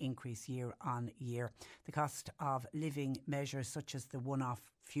 19% increase year on year. The cost of living measures such as the one-off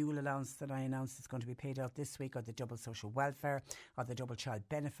fuel allowance that I announced is going to be paid out this week, or the double social welfare, or the double child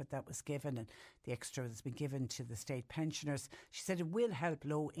benefit that was given, and the extra that's been given to the state pensioners. She said it will help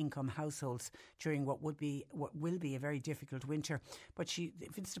low income households during what will be a very difficult winter. But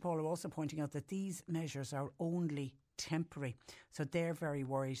Vincent de Paul are also pointing out that these measures are only temporary, so they're very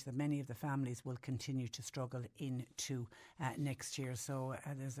worried that many of the families will continue to struggle into next year. So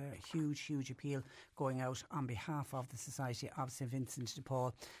there's a huge appeal going out on behalf of the Society of St Vincent de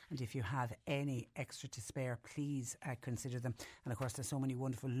Paul, and if you have any extra to spare, please consider them. And of course there's so many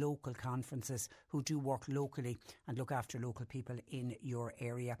wonderful local conferences who do work locally and look after local people in your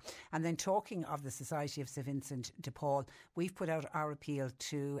area. And then, talking of the Society of St Vincent de Paul, we've put out our appeal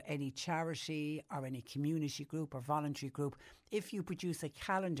to any charity or any community group or voluntary group. If you produce a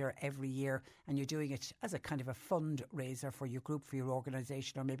calendar every year and you're doing it as a kind of a fundraiser for your group, for your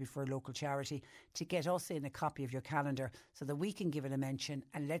organisation, or maybe for a local charity, to get us in a copy of your calendar so that we can give it a mention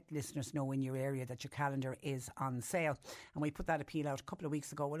and let listeners know in your area that your calendar is on sale. And we put that appeal out a couple of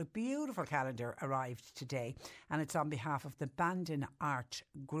weeks ago. Well, a beautiful calendar arrived today, and it's on behalf of the Bandon Art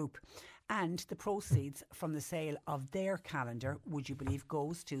Group. And the proceeds from the sale of their calendar, would you believe,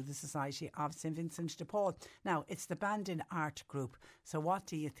 goes to the Society of St Vincent de Paul. Now, it's the Bandon Art Group. So what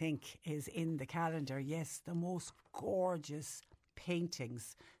do you think is in the calendar? Yes, the most gorgeous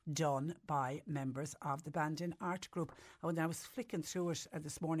paintings done by members of the Bandon Art Group. And I was flicking through it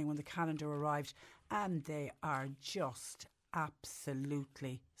this morning when the calendar arrived, and they are just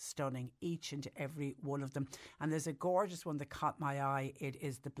absolutely stunning, each and every one of them. And there's a gorgeous one that caught my eye. It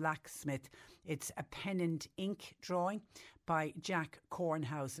is the Blacksmith. It's a pen and ink drawing by Jack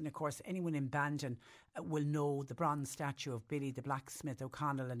Cornhouse, and of course anyone in Bandon will know the bronze statue of Billy the Blacksmith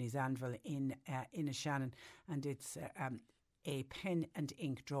O'Connell and his anvil in Shannon, and it's a pen and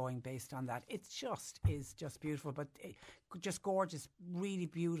ink drawing based on that. It is just beautiful, but just gorgeous, really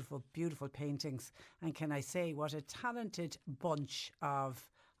beautiful paintings. And can I say, what a talented bunch of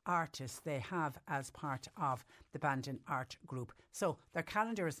artists they have as part of the Bandon Art Group. So their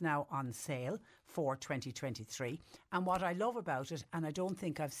calendar is now on sale for 2023. And what I love about it, and I don't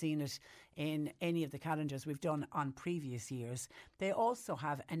think I've seen it in any of the calendars we've done on previous years, they also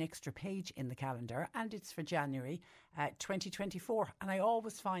have an extra page in the calendar, and it's for January 2024. And I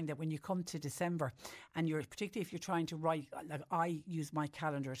always find that when you come to December, and you're particularly if you're trying to write, like I use my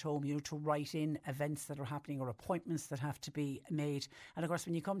calendar at home, to write in events that are happening or appointments that have to be made. And of course,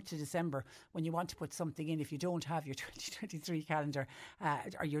 when you come to December, when you want to put something in, if you don't have your 2023 calendar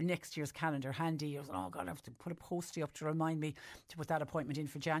or your next year's calendar handy, you're like, oh God, I have to put a postie up to remind me to put that appointment in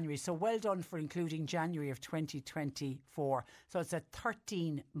for January. So well done for including January of 2024. So it's a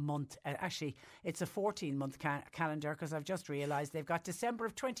 13-month, actually it's a 14-month calendar, because I've just realised they've got December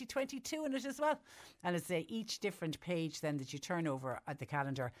of 2022 in it as well. And it's each different page then that you turn over at the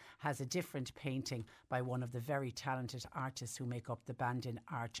calendar has a different painting by one of the very talented artists who make up the Bandon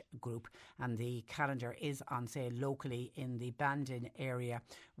Art Group. And the calendar is on sale locally in the Bandon area,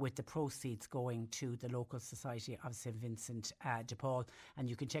 with the proceeds going to the local Society of St Vincent de Paul. And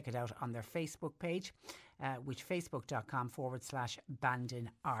you can check it out on their Facebook page, which facebook.com/Bandon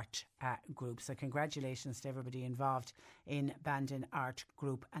Art Group. So congratulations to everybody involved in Bandon Art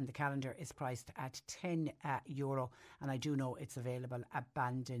Group. And the calendar is priced at €10. And I do know it's available at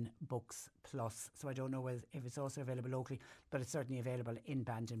Bandon Books Plus. So I don't know if it's also available locally, but it's certainly available in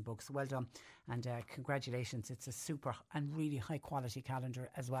Bandon Books. Well done, and congratulations. It's a super and really high quality calendar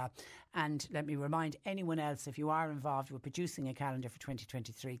as well. And let me remind anyone else, if you are involved with producing a calendar for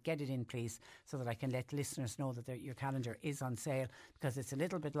 2023, get it in please, so that I can let listeners know that your calendar is on sale, because it's a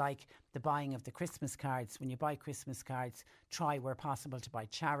little bit like the buying of the Christmas cards. When you buy Christmas cards, try where possible to buy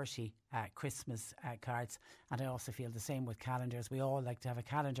charity Christmas cards. And I also feel the same with calendars. We all like to have a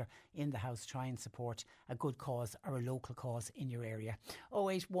calendar in the house, try and support a good cause or a local cause in your area.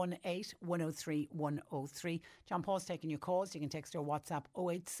 0818 103 103. John Paul's taking your calls. You can text or WhatsApp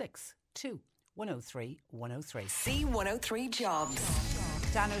 0862 103 103. C103 Jobs.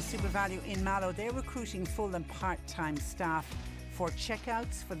 Dano's Super Value in Mallow, they're recruiting full and part-time staff for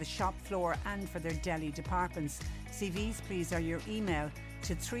checkouts, for the shop floor and for their deli departments. CVs please are your email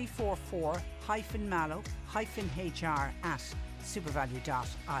to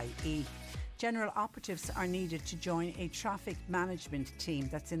 344-mallow-hr@supervalue.ie. General operatives are needed to join a traffic management team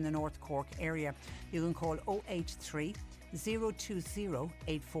that's in the North Cork area. You can call 083 020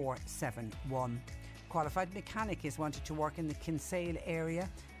 8471. Qualified mechanic is wanted to work in the Kinsale area.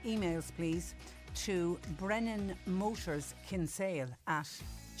 Emails please to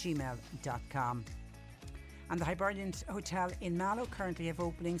brennanmotorskinsale@gmail.com. And the Hibernian Hotel in Mallow currently have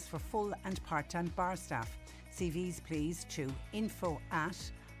openings for full and part-time bar staff. CVs please to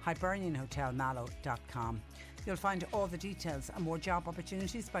info@hibernianhotelmallow.com. You'll find all the details and more job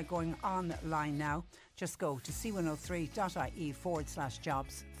opportunities by going online now. Just go to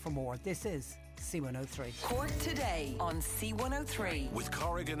c103.ie/jobs for more. This is C103. Cork Today on C103. With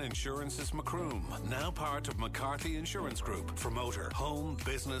Corrigan Insurance's Macroom, now part of McCarthy Insurance Group. For motor, home,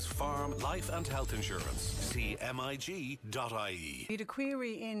 business, farm, life and health insurance. See mig.ie. We had a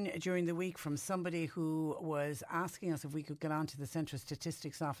query in during the week from somebody who was asking us if we could get on to the Central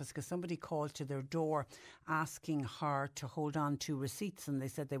Statistics Office, because somebody called to their door asking her to hold on to receipts, and they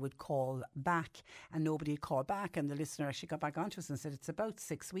said they would call back, and nobody had called back. And the listener actually got back onto us and said it's about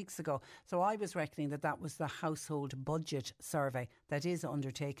 6 weeks ago. So I was reckoning that was the household budget survey that is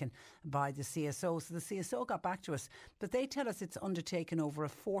undertaken by the CSO. So the CSO got back to us, but they tell us it's undertaken over a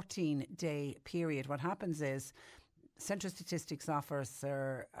 14-day period. What happens is Central Statistics Office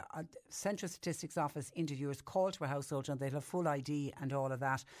interviewers call to a household, and they'll have full ID and all of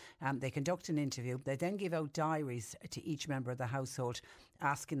that. They conduct an interview. They then give out diaries to each member of the household,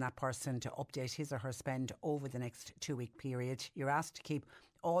 asking that person to update his or her spend over the next 2-week period. You're asked to keep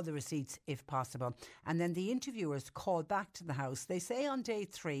all the receipts if possible. And then the interviewers call back to the house. They say on day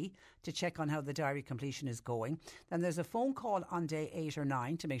 3 to check on how the diary completion is going. Then there's a phone call on day 8 or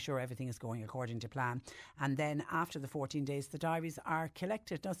 9 to make sure everything is going according to plan. And then after the 14 days, the diaries are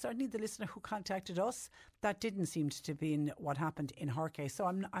collected. Now, certainly the listener who contacted us, that didn't seem to be what happened in her case. So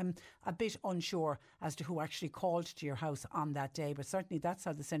I'm a bit unsure as to who actually called to your house on that day. But certainly that's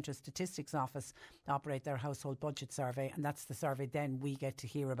how the Central Statistics Office operate their household budget survey. And that's the survey then we get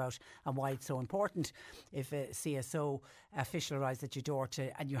to hear about and why it's so important. If a CSO official arrives at your door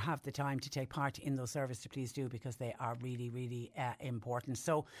and you have the time to take part in those surveys, to please do, because they are really, really important.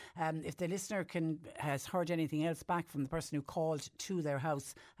 So if the listener has heard anything else back from the person who called to their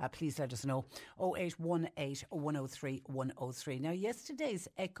house, please let us know. 0818 103 103. Now, yesterday's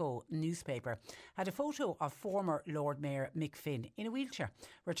Echo newspaper had a photo of former Lord Mayor Mick Finn in a wheelchair,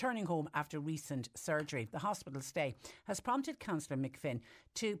 returning home after recent surgery. The hospital stay has prompted Councillor Mick Finn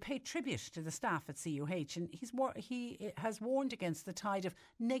to pay tribute to the staff at CUH, and he has warned against the tide of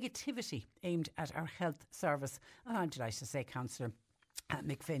negativity aimed at our health service. And I'm delighted to say Councillor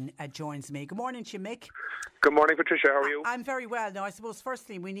Mick Finn joins me. Good morning to you, Mick. Good morning, Patricia. How are you? I'm very well. Now, I suppose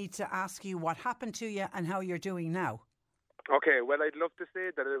firstly we need to ask you what happened to you and how you're doing now. Okay, well, I'd love to say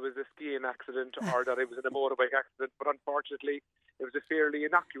that it was a skiing accident or that it was in a motorbike accident, but unfortunately it was a fairly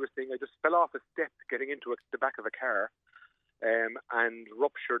innocuous thing. I just fell off a step getting into the back of a car and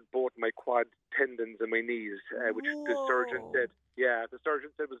ruptured both my quad tendons and my knees, which the surgeon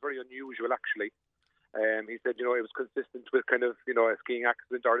said was very unusual, actually. He said, it was consistent with kind of, a skiing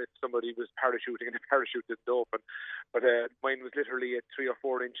accident, or if somebody was parachuting and the parachute didn't open. But mine was literally a 3 or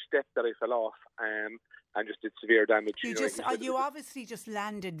 4 inch step that I fell off and just did severe damage. You obviously just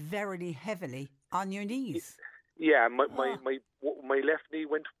landed very heavily on your knees. Yeah, my left knee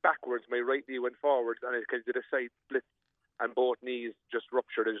went backwards, my right knee went forwards, and I kind of did a side split. And both knees just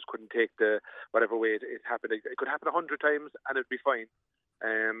ruptured. I just couldn't take whatever way it happened. It could happen 100 times and it'd be fine.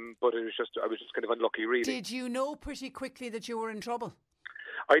 But I was just kind of unlucky, really. Did you know pretty quickly that you were in trouble?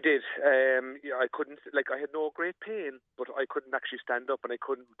 I did. I couldn't, I had no great pain, but I couldn't actually stand up, and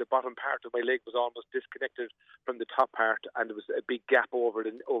the bottom part of my leg was almost disconnected from the top part, and there was a big gap over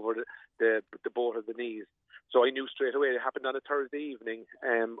the both of the knees. So I knew straight away. It happened on a Thursday evening.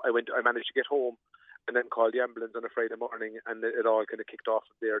 I managed to get home and then called the ambulance on a Friday morning, and it all kind of kicked off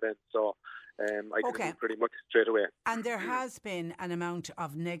from there then. So I did pretty much straight away. And there has been an amount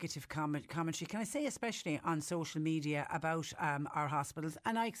of negative commentary, can I say, especially on social media about our hospitals.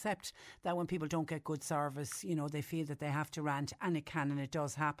 And I accept that when people don't get good service, they feel that they have to rant, and it can and it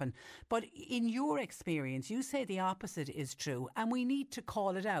does happen. But in your experience, you say the opposite is true, and we need to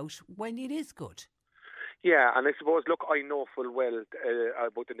call it out when it is good. Yeah, and I suppose, look, I know full well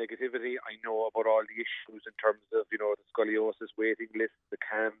about the negativity. I know about all the issues in terms of, the scoliosis waiting lists, the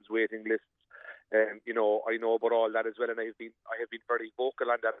CAMS waiting lists. I know about all that as well, and I have been very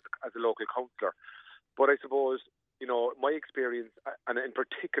vocal on that as a local councillor. But I suppose, my experience, and in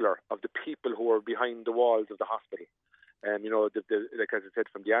particular of the people who are behind the walls of the hospital, like as I said,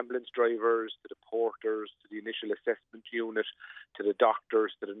 from the ambulance drivers to the porters to the initial assessment unit to the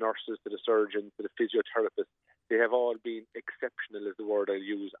doctors to the nurses to the surgeons to the physiotherapists, they have all been exceptional, is the word I'll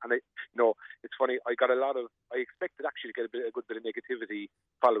use. And it's funny, I expected actually to get a good bit of negativity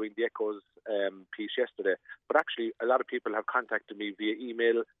following the Echoes piece yesterday, but actually a lot of people have contacted me via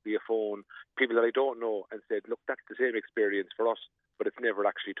email, via phone, people that I don't know, and said, look, that's the same experience for us, but it's never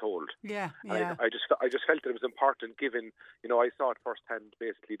actually told. Yeah. I just felt that it was important, given, I saw it firsthand,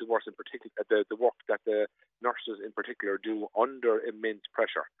 basically, the work that the nurses in particular do under immense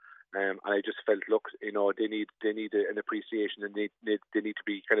pressure. And I just felt, look, they need an appreciation, and they need to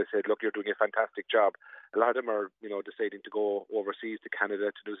be kind of said, look, you're doing a fantastic job. A lot of them are, deciding to go overseas to Canada,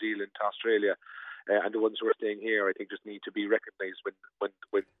 to New Zealand, to Australia. And the ones who are staying here, I think, just need to be recognised when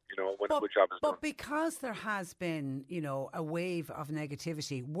a good job is done. But because there has been, a wave of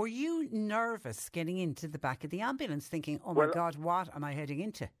negativity, were you nervous getting into the back of the ambulance, thinking, "Oh my God, what am I heading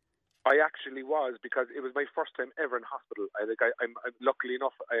into?" I actually was, because it was my first time ever in hospital. I'm luckily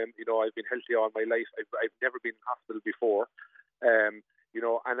enough, I've been healthy all my life. I've never been in hospital before. And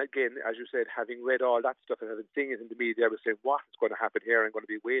again, as you said, having read all that stuff and having seen it in the media, I was saying, what is going to happen here? I'm going to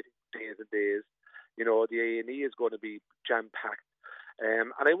be waiting days and days. The A&E is going to be jam-packed.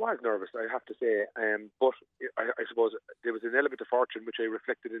 And I was nervous, I have to say. But I suppose there was an element of fortune, which I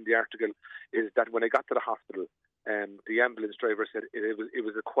reflected in the article, is that when I got to the hospital, the ambulance driver said it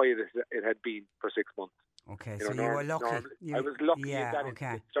was as quiet as it had been for 6 months. Okay, so you were lucky. I was lucky in that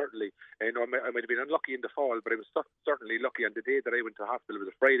instance, certainly. I might have been unlucky in the fall, but I was certainly lucky. On the day that I went to hospital, it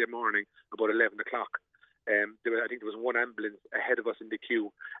was a Friday morning, about 11 o'clock. I think there was one ambulance ahead of us in the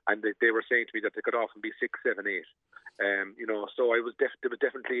queue, and they were saying to me that they could often be 6, 7, 8. So there was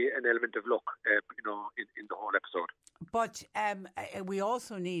definitely an element of luck, in the whole episode. But we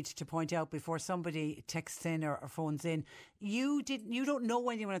also need to point out, before somebody texts in or phones in, you don't know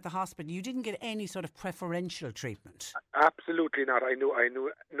when you were at the hospital. You didn't get any sort of preferential treatment. Absolutely not. I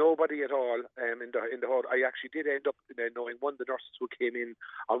knew nobody at all in the hall. I actually did end up knowing one of the nurses who came in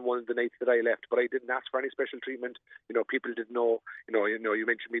on one of the nights that I left, but I didn't ask for any special treatment. People didn't know. You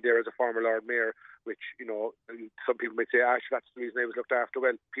mentioned me there as a former Lord Mayor, which some people might say, that's the reason I was looked after.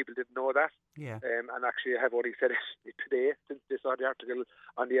 Well, people didn't know that. Yeah. And actually, I have already said it today, since they saw the article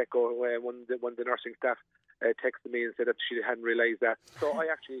on the Echo. One of the nursing staff texted me and said that she hadn't realised that. So I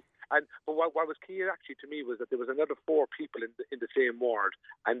actually, but what was key actually to me was that there was another 4 people in the same ward,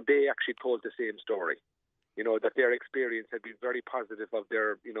 and they actually told the same story. That their experience had been very positive of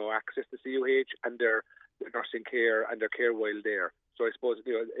their, access to CUH and their nursing care and their care while there. So I suppose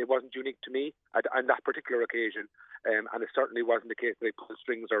it wasn't unique to me on that particular occasion. And it certainly wasn't the case that I pulled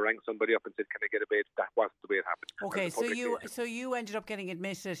strings or rang somebody up and said, "Can I get a bed?" That wasn't the way it happened. Okay, so you ended up getting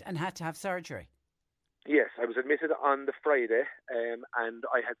admitted and had to have surgery. Yes, I was admitted on the Friday, and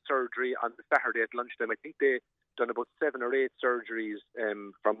I had surgery on the Saturday at lunchtime. I think they done about 7 or 8 surgeries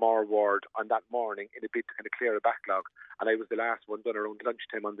from our ward on that morning in a bid to kind of clear a backlog, and I was the last one done around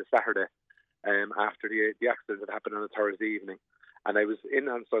lunchtime on the Saturday after the accident that happened on a Thursday evening. And I was in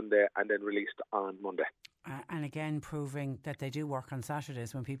on Sunday and then released on Monday. And again, proving that they do work on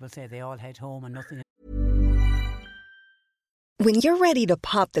Saturdays when people say they all head home and nothing. When you're ready to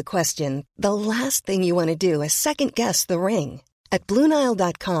pop the question, the last thing you want to do is second-guess the ring. At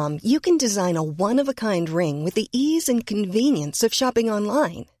BlueNile.com, you can design a one-of-a-kind ring with the ease and convenience of shopping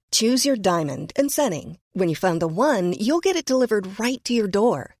online. Choose your diamond and setting. When you find the one, you'll get it delivered right to your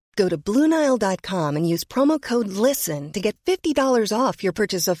door. Go to BlueNile.com and use promo code LISTEN to get $50 off your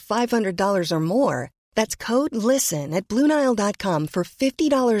purchase of $500 or more. That's code LISTEN at BlueNile.com for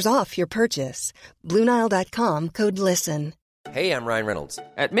 $50 off your purchase. BlueNile.com, code LISTEN. Hey, I'm Ryan Reynolds.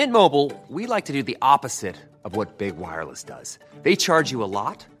 At Mint Mobile, we like to do the opposite of what Big Wireless does. They charge you a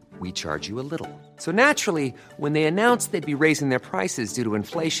lot, we charge you a little. So naturally, when they announced they'd be raising their prices due to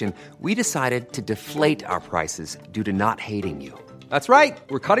inflation, we decided to deflate our prices due to not hating you. That's right.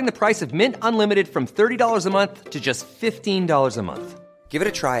 We're cutting the price of Mint Unlimited from $30 a month to just $15 a month. Give it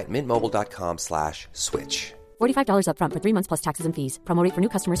a try at mintmobile.com/switch. $45 up front for 3 months plus taxes and fees. Promo rate for new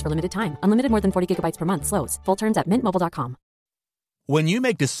customers for limited time. Unlimited more than 40 gigabytes per month. Slows full terms at mintmobile.com. When you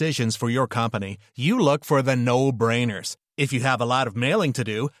make decisions for your company, you look for the no-brainers. If you have a lot of mailing to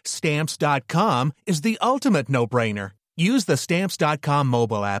do, Stamps.com is the ultimate no-brainer. Use the Stamps.com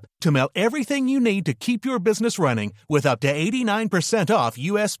mobile app to mail everything you need to keep your business running with up to 89% off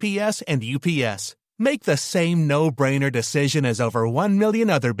USPS and UPS. Make the same no-brainer decision as over 1 million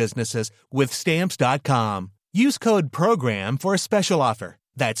other businesses with Stamps.com. Use code PROGRAM for a special offer.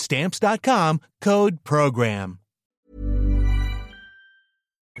 That's Stamps.com, code PROGRAM.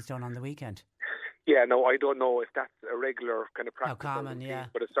 It's done on the weekend. Yeah, no, I don't know if that's a regular kind of practice. How common, yeah.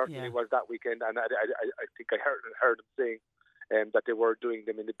 But it certainly was that weekend, and I think I heard them saying that they were doing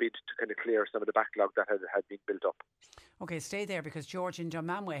them in the bid to kind of clear some of the backlog that had been built up. Okay, stay there because George in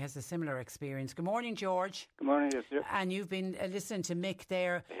Dunmanway has a similar experience. Good morning, George. Good morning, yes, sir. And you've been listening to Mick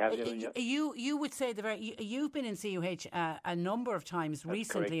there. I have, yeah. You would say you've been in CUH a number of times That's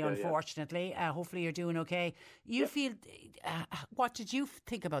recently, correct, unfortunately. Yeah. Hopefully you're doing okay. You feel, what did you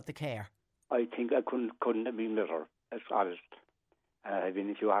think about the care? I think I couldn't have been better, that's honest. I've been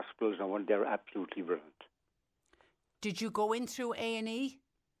in a few hospitals and they're absolutely brilliant. Did you go in through A&E?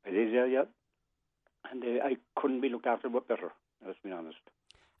 I did, yeah. And I couldn't be looked after but better, let's be honest.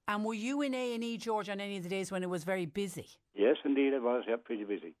 And were you in A&E, George, on any of the days when it was very busy? Yes, indeed, I was, pretty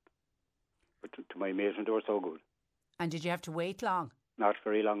busy. But to my amazement, they were so good. And did you have to wait long? Not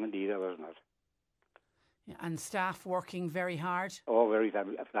very long indeed, I was not. And staff working very hard? Oh, very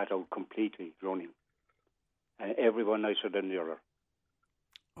flat out, completely running. And everyone nicer than the other.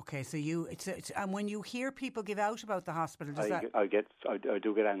 Okay, so and when you hear people give out about the hospital, I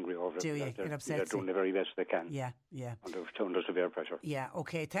do get angry over it. Do you? Get upset? They're doing the very best they can. Yeah. Under severe pressure. Yeah.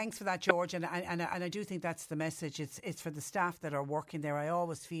 Okay. Thanks for that, George. And I do think that's the message. It's for the staff that are working there. I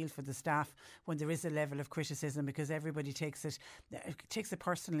always feel for the staff when there is a level of criticism because everybody takes it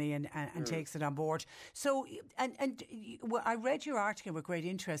personally and takes it on board. So I read your article with great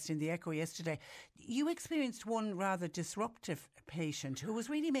interest in the Echo yesterday. You experienced one rather disruptive patient who was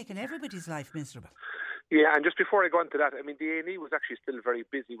really making everybody's life miserable. Yeah, and just before I go into that, I mean, the A&E was actually still very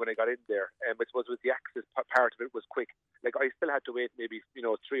busy when I got in there. I suppose with the access part of it was quick. Like, I still had to wait maybe, 3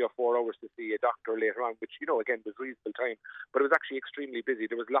 or 4 hours to see a doctor later on, which, again, was reasonable time. But it was actually extremely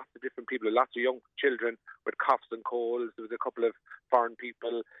busy. There was lots of different people, lots of young children with coughs and colds. There was a couple of foreign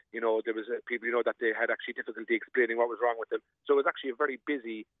people. There was people, that they had actually difficulty explaining what was wrong with them. So it was actually a very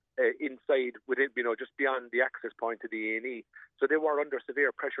busy inside within, just beyond the access point to the A&E. So they were under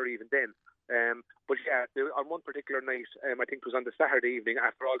severe pressure even then. But yeah, on one particular night, I think it was on the Saturday evening,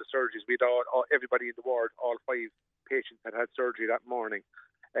 after all the surgeries, we had everybody in the ward, all 5 patients had surgery that morning.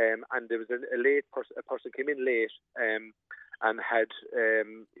 And there was a late person, a person came in late and had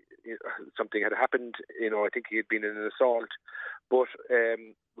something had happened. I think he had been in an assault, but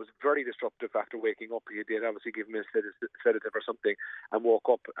was very disruptive after waking up. He had obviously given him a sedative or something and woke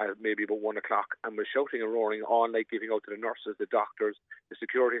up at maybe about 1 o'clock and was shouting and roaring all night, giving out to the nurses, the doctors, the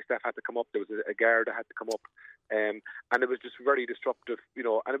security staff had to come up. There was a guard that had to come up. And it was just very disruptive,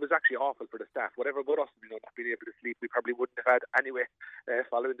 and it was actually awful for the staff. Whatever about us, not being able to sleep, we probably wouldn't have had anyway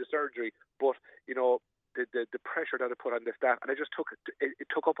following the surgery. But, the pressure that it put on the staff, and it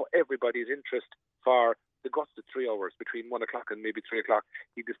took up everybody's interest for the guts of 3 hours between 1 o'clock and maybe 3 o'clock.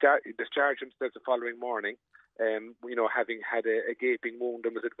 He discharged himself the following morning, having had a gaping wound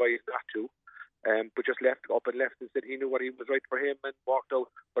and was advised not to. But just left and said he knew what he was right for him and walked out.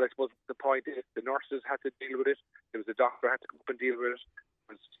 But I suppose the point is the nurses had to deal with it. There was a doctor had to come up and deal with it.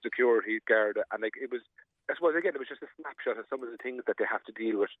 There was security guard, and it was. I suppose again it was just a snapshot of some of the things that they have to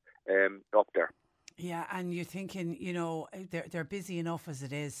deal with up there. Yeah, and you're thinking, they're busy enough as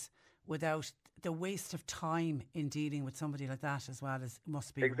it is without the waste of time in dealing with somebody like that as well.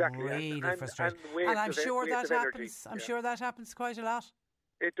 Must be really frustrating. And I'm sure that happens. I'm sure that happens quite a lot.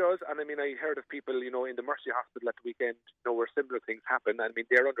 It does, and I heard of people, in the Mercy Hospital at the weekend, where similar things happen. And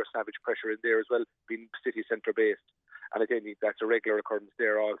they're under savage pressure in there as well, being city centre based. And again, that's a regular occurrence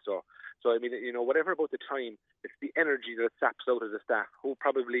there also. So, whatever about the time, it's the energy that it saps out of the staff, who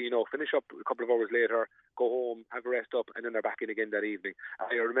probably, finish up a couple of hours later, go home, have a rest up, and then they're back in again that evening.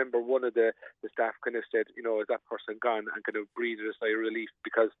 I remember one of the staff kind of said, is that person gone, and kind of breathed a sigh of relief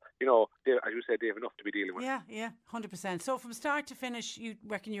because, as you said, they have enough to be dealing with. Yeah, 100%. So from start to finish, you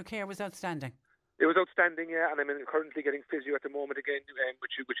reckon your care was outstanding? It was outstanding, yeah, and I'm currently getting physio at the moment again,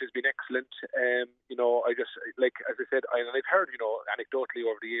 which has been excellent. I just, as I said, and I've heard, anecdotally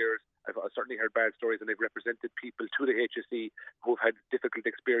over the years, I've certainly heard bad stories, and I've represented people to the HSE who've had difficult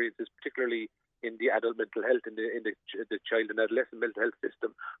experiences, particularly in the adult mental health, in the child and adolescent mental health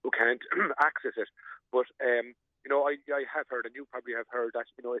system, who can't access it. But I have heard, and you probably have heard, that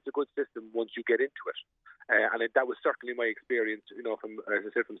it's a good system once you get into it, and that was certainly my experience. From, as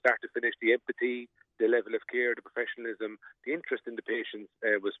I said, from start to finish, the empathy, the level of care, the professionalism, the interest in the patients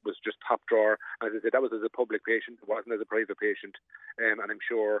was just top drawer. As I said, that was as a public patient, it wasn't as a private patient, and I'm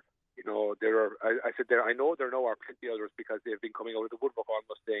sure. There are. I know there now are plenty others because they've been coming out of the woodwork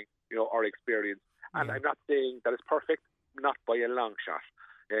almost saying, our experience. And I'm not saying that it's perfect, not by a long shot.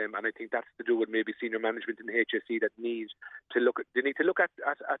 And I think that's to do with maybe senior management in the HSE that need to look at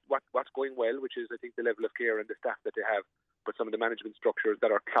what's going well, which is I think the level of care and the staff that they have. But some of the management structures that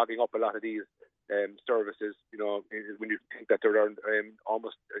are clogging up a lot of these services, when you think that there are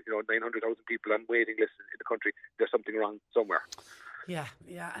almost 900,000 people on waiting lists in the country, there's something wrong somewhere. Yeah,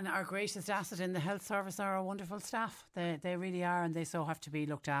 and our greatest asset in the health service are our wonderful staff. They really are, and they so have to be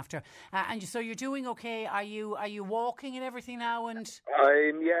looked after. And so you're doing okay. Are you walking and everything now? And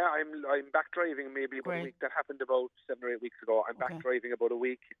I'm back driving. Maybe about a week. That happened about 7 or 8 weeks ago. I'm back driving about a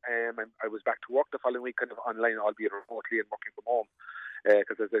week. I was back to work the following week, kind of online, albeit remotely, and working from home.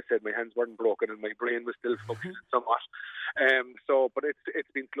 Because as I said, my hands weren't broken and my brain was still functioning somewhat. But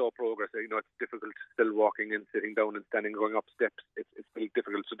it's been slow progress. It's difficult still walking and sitting down and standing, going up steps. It's really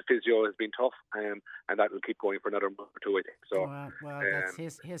difficult. So the physio has been tough, and that will keep going for another month or two, I think. So,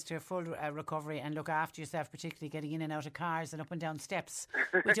 that's here's to a full recovery, and look after yourself, particularly getting in and out of cars and up and down steps.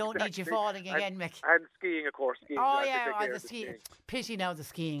 We don't need you falling again, Mick. And skiing, of course. The skiing. Pity now the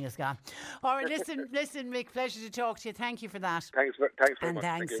skiing is gone. All right, listen, Mick, pleasure to talk to you. Thank you for that. Thanks very much.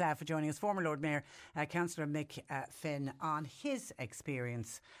 Thanks for joining us. Former Lord Mayor, Councillor Mick Finn, on his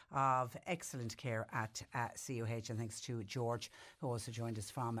experience of excellent care at CUH. And thanks to George, who also joined us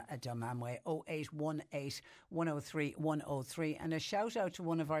from Dunmanway. 0818 103 103. And a shout out to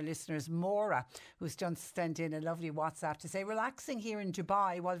one of our listeners, Maura, who's sent in a lovely WhatsApp to say, relaxing here in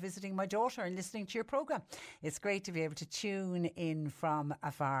Dubai while visiting my daughter and listening to your programme. It's great to be able to tune in from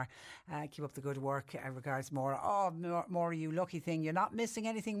afar. Keep up the good work. Regards, Maura. Oh, Maura, you lucky thing. You're not missing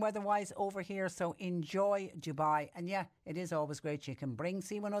anything weather-wise over here, so enjoy Dubai. And yeah, it is always great. You can bring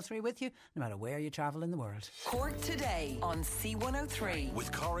C103 with you no matter where you travel in the world. Cork Today on C103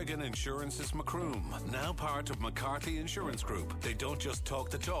 with Corrigan Insurance's Macroom, now part of McCarthy Insurance Group. They don't just talk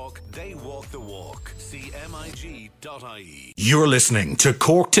the talk, they walk the walk. CMIG.ie. You're listening to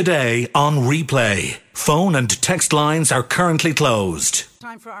Cork Today on replay. Phone and text lines are currently closed.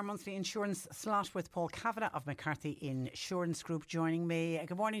 Time for our monthly insurance slot with Paul Kavanagh of McCarthy Insurance Group joining me.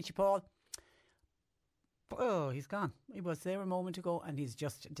 Good morning to you, Paul. Oh, he's gone. He was there a moment ago and he's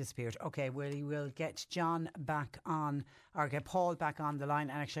just disappeared. Okay, we will get John back on, or get Paul back on the line.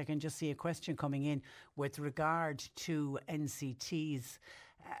 And actually, I can just see a question coming in with regard to NCTs.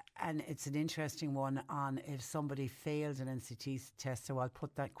 And it's an interesting one on if somebody fails an NCT test. So I'll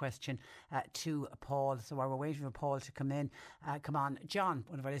put that question to Paul. So while we're waiting for Paul to come in, come on. John,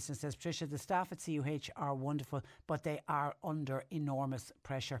 one of our listeners, says, Patricia, the staff at CUH are wonderful, but they are under enormous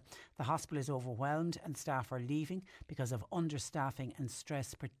pressure. The hospital is overwhelmed and staff are leaving because of understaffing and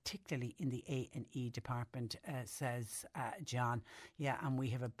stress, particularly in the A&E department, says John. Yeah, and we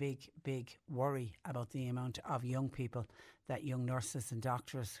have a big worry about the amount of young people that young nurses and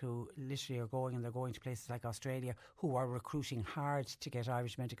doctors who literally are going, and they're going to places like Australia, who are recruiting hard to get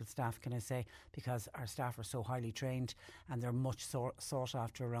Irish medical staff, can I say, because our staff are so highly trained and they're much sought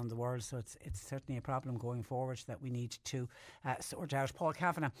after around the world. So it's certainly a problem going forward that we need to sort out. Paul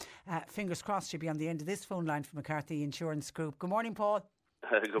Kavanagh, fingers crossed you'll be on the end of this phone line from McCarthy Insurance Group. Good morning, Paul.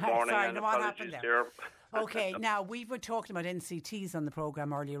 Good morning. Sorry, and what happened there? there. Okay, now we were talking about NCTs on the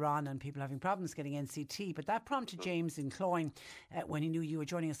programme earlier on and people having problems getting NCT, but that prompted James in Cloyne, when he knew you were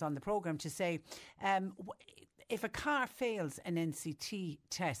joining us on the programme, to say, if a car fails an NCT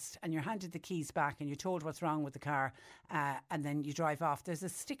test and you're handed the keys back and you're told what's wrong with the car, and then you drive off, there's a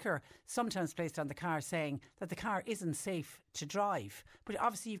sticker sometimes placed on the car saying that the car isn't safe to drive. But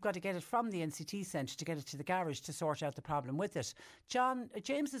obviously you've got to get it from the NCT centre to get it to the garage to sort out the problem with it.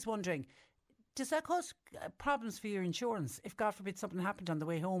 James is wondering, does that cause problems for your insurance if, God forbid, something happened on the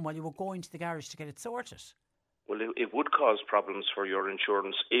way home while you were going to the garage to get it sorted? Well, it would cause problems for your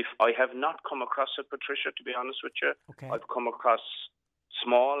insurance. If I have not come across it, Patricia, to be honest with you, okay. I've come across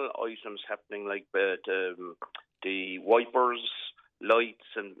small items happening like the wipers, lights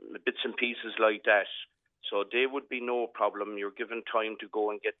and bits and pieces like that. So they would be no problem. You're given time to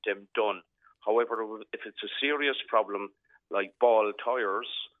go and get them done. However, if it's a serious problem like ball tyres,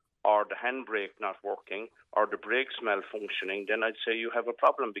 or the handbrake not working, or the brakes malfunctioning, then I'd say you have a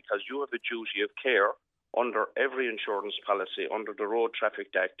problem, because you have a duty of care under every insurance policy, under the Road Traffic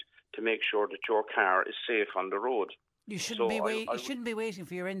Act, to make sure that your car is safe on the road. You shouldn't be waiting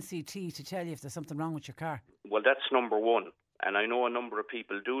for your NCT to tell you if there's something wrong with your car. Well, that's number one. And I know a number of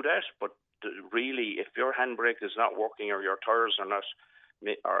people do that, but really, if your handbrake is not working or your tyres are not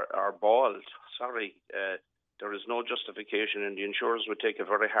are bald, there is no justification, and the insurers would take a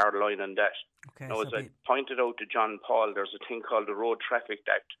very hard line on that. Okay, now, as I pointed out to John Paul, there's a thing called the Road Traffic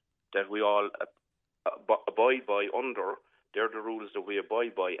Act that we all abide by under. They're the rules that we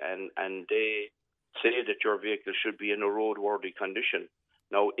abide by, and they say that your vehicle should be in a roadworthy condition.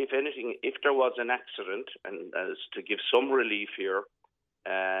 Now, if there was an accident, and as to give some relief here,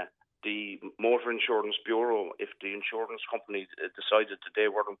 the Motor Insurance Bureau, if the insurance company decided that they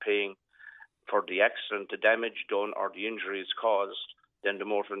weren't paying for the accident, the damage done or the injuries caused, then the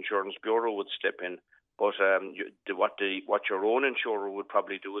Motor Insurance Bureau would step in. But what your own insurer would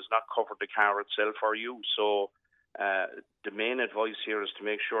probably do is not cover the car itself or you. So the main advice here is to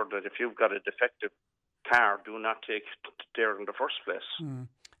make sure that if you've got a defective car, do not take it there in the first place.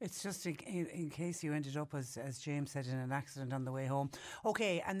 It's just in case you ended up, as James said, in an accident on the way home.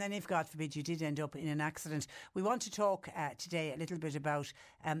 Okay, and then if, God forbid, you did end up in an accident, we want to talk today a little bit about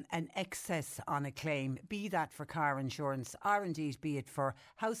an excess on a claim, be that for car insurance or indeed be it for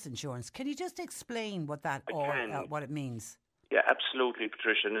house insurance. Can you just explain what that what it means? Yeah, absolutely,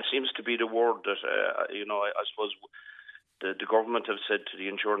 Patricia. And it seems to be the word that, I suppose the government have said to the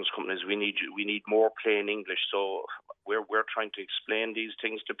insurance companies, we need more plain English. So we're trying to explain these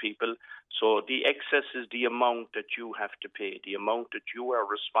things to people. So the excess is the amount that you have to pay, the amount that you are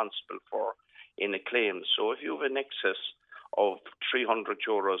responsible for in a claim. So if you have an excess of €300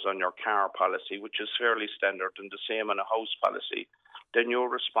 on your car policy, which is fairly standard, and the same on a house policy, then you're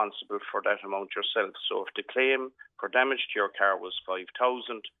responsible for that amount yourself. So if the claim for damage to your car was 5,000,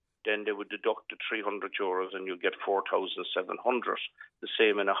 then they would deduct the €300 and you'll get 4,700. The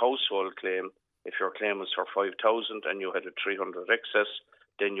same in a household claim. If your claim was for 5,000 and you had a 300 excess,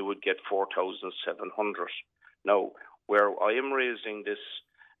 then you would get 4,700. Now, where I am raising this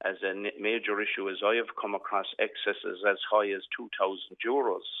as a major issue is I have come across excesses as high as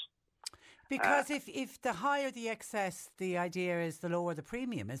 €2,000. Because if the higher the excess, the idea is the lower the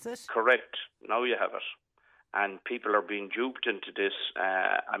premium, is it? Correct. Now you have it. And people are being duped into this.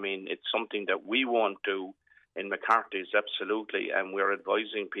 It's something that we won't do in McCarthy's, absolutely, and we're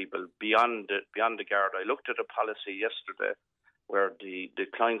advising people beyond the guard. I looked at a policy yesterday where the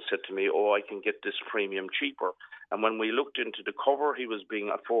client said to me, I can get this premium cheaper. And when we looked into the cover he was being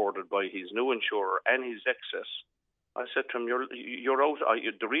afforded by his new insurer and his excess, I said to him, you're out.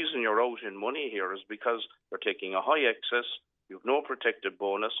 The reason you're out in money here is because you're taking a high excess, you've no protected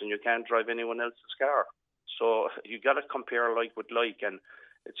bonus, and you can't drive anyone else's car. So you got to compare like with like, and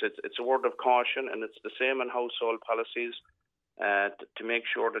it's a word of caution, and it's the same in household policies to make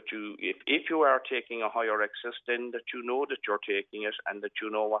sure that if you are taking a higher excess, then that you know that you're taking it and that you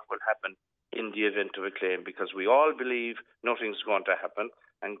know what will happen in the event of a claim, because we all believe nothing's going to happen,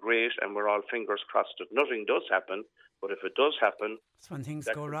 and great, and we're all fingers crossed that nothing does happen. But if it does happen, it's when things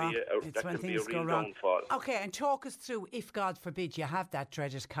go wrong. It's when things go wrong. Downfall. Okay, and talk us through, if God forbid you have that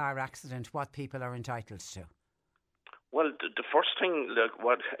dreaded car accident, what people are entitled to. Well, the first thing,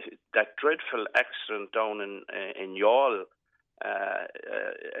 that dreadful accident down in Youghal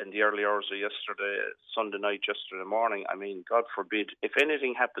in the early hours of Sunday night, yesterday morning. I mean, God forbid, if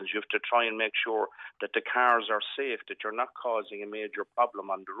anything happens, you have to try and make sure that the cars are safe, that you're not causing a major problem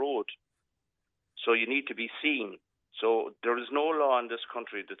on the road. So you need to be seen. So there is no law in this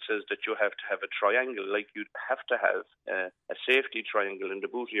country that says that you have to have a triangle, like you'd have to have a safety triangle in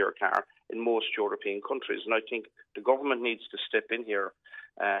the boot of your car in most European countries. And I think the government needs to step in here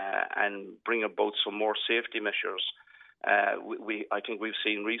and bring about some more safety measures. I think we've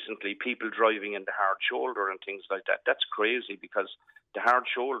seen recently people driving in the hard shoulder and things like that. That's crazy, because the hard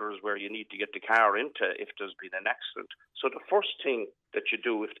shoulder is where you need to get the car into if there's been an accident. So the first thing that you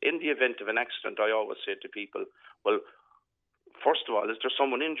do, if in the event of an accident, I always say to people, well, first of all, is there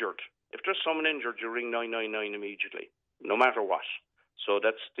someone injured? If there's someone injured, you ring 999 immediately, no matter what. So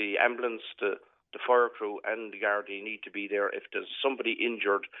that's the ambulance, the fire crew and the Gardaí need to be there. If there's somebody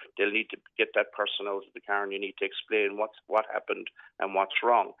injured, they'll need to get that person out of the car, and you need to explain what happened and what's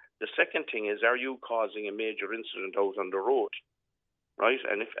wrong. The second thing is, are you causing a major incident out on the road? Right?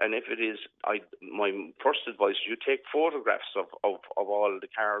 And if it is, my first advice, you take photographs of all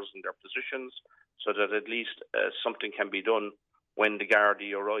the cars and their positions, so that at least something can be done when the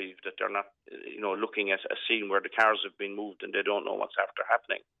Gardaí arrive, that they're not looking at a scene where the cars have been moved and they don't know what's after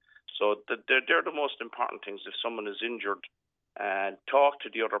happening. So they're the most important things. If someone is injured, talk to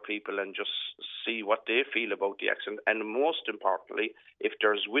the other people and just see what they feel about the accident. And most importantly, if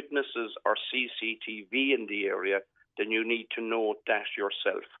there's witnesses or CCTV in the area, then you need to note that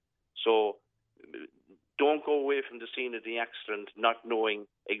yourself. So don't go away from the scene of the accident not knowing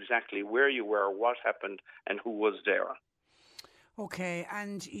exactly where you were, what happened, and who was there. Okay,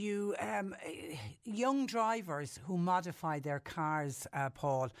 and you, young drivers who modify their cars,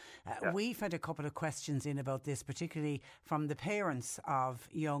 Paul, we've had a couple of questions in about this, particularly from the parents of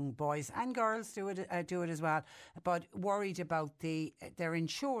young boys and girls do it as well, but worried about their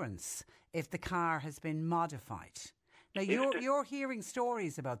insurance if the car has been modified. Now you're hearing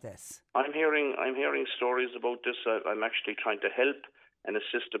stories about this. I'm hearing stories about this. I'm actually trying to help and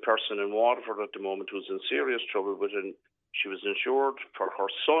assist a person in Waterford at the moment who's in serious trouble She was insured,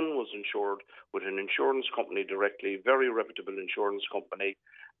 her son was insured with an insurance company directly, very reputable insurance company,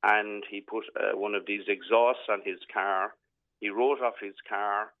 and he put one of these exhausts on his car. He wrote off his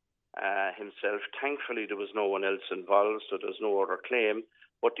car himself. Thankfully, there was no one else involved, so there's no other claim.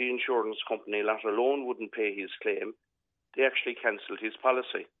 But the insurance company, let alone wouldn't pay his claim, they actually cancelled his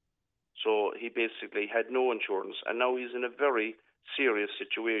policy. So he basically had no insurance, and now he's in a very serious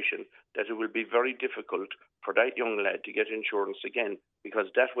situation that it will be very difficult for that young lad to get insurance again, because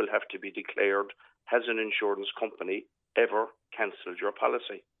that will have to be declared, has an insurance company ever cancelled your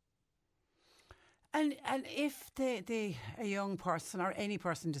policy? And if a young person or any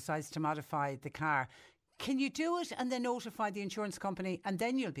person decides to modify the car, can you do it and then notify the insurance company and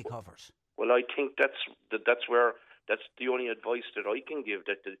then you'll be covered? Well, I think that's the only advice that I can give.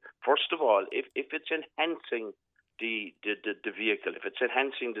 First of all, if it's enhancing the vehicle, if it's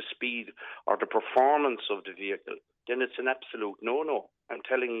enhancing the speed or the performance of the vehicle, then it's an absolute no-no. I'm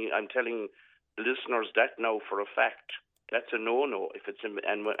telling the listeners that now for a fact. That's a no-no. If it's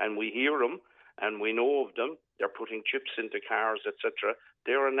and we hear them and we know of them, they're putting chips into cars, etc.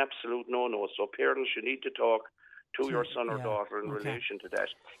 They're an absolute no-no. So parents, you need to talk to your son or daughter in relation to that.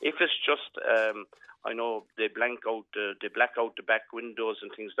 If it's just, I know they black out the back windows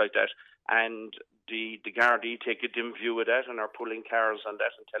and things like that, and the Gardaí take a dim view of that and are pulling cars on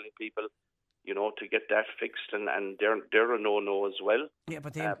that and telling people, to get that fixed, and they're a no-no as well. Yeah,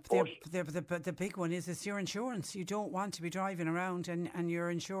 but the big one is your insurance. You don't want to be driving around and your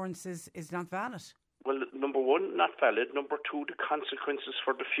insurance is not valid. Well, number one, not valid. Number two, the consequences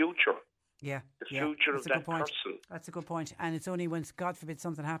for the future. Yeah, the future of that person. That's a good point. And it's only when, God forbid,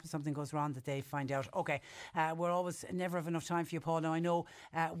 something happens, something goes wrong, that they find out. Okay, we're always never have enough time for you, Paul. Now, I know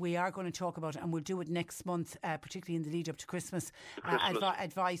we are going to talk about it, and we'll do it next month, particularly in the lead up to Christmas.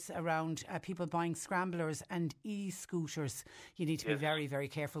 Advice around people buying scramblers and e-scooters. You need to be very, very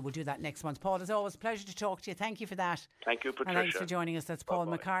careful. We'll do that next month. Paul, as always, pleasure to talk to you. Thank you for that. Thank you, Patricia. And thanks for joining us. That's Paul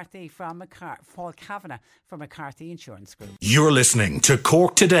McCarthy from Paul Kavanagh from McCarthy Insurance Group. You're listening to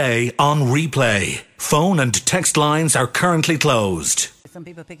Cork Today on replay. Phone and text lines are currently closed. Some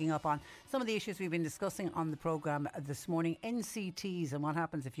people picking up on Some of the issues we've been discussing on the programme this morning, NCTs and what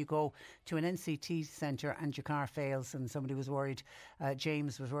happens if you go to an NCT centre and your car fails, and somebody was worried,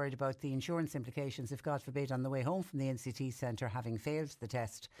 James was worried about the insurance implications if, God forbid, on the way home from the NCT centre, having failed the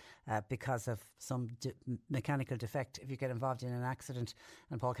test because of some mechanical defect, if you get involved in an accident.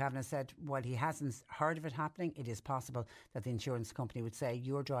 And Paul Kavanagh said while he hasn't heard of it happening, it is possible that the insurance company would say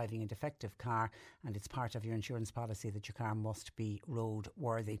you're driving a defective car and it's part of your insurance policy that your car must be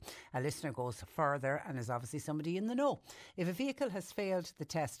roadworthy. A listener goes further and is obviously somebody in the know. If a vehicle has failed the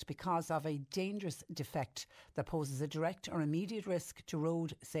test because of a dangerous defect that poses a direct or immediate risk to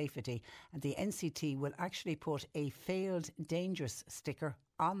road safety, and the NCT will actually put a failed dangerous sticker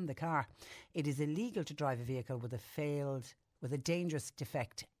on the car. It is illegal to drive a vehicle with a dangerous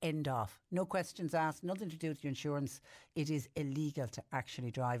defect. End off. No questions asked, nothing to do with your insurance. It is illegal to actually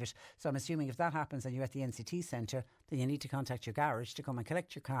drive it. So I'm assuming if that happens and you're at the NCT centre, then you need to contact your garage to come and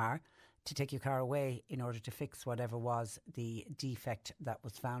collect your car, to take your car away in order to fix whatever was the defect that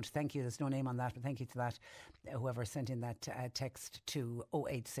was found. Thank you. There's no name on that, but thank you to that, whoever sent in that text to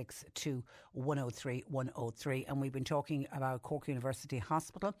 0862 103 103. And we've been talking about Cork University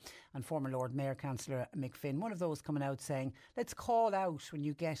Hospital and former Lord Mayor Councillor Mick Finn. One of those coming out saying, let's call out when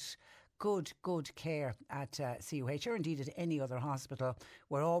you get good care at CUH or indeed at any other hospital.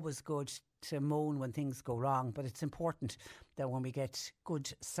 We're always good to moan when things go wrong, but it's important that when we get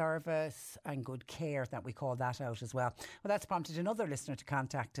good service and good care that we call that out as well. Well, that's prompted another listener to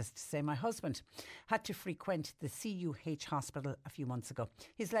contact us to say, my husband had to frequent the CUH hospital a few months ago.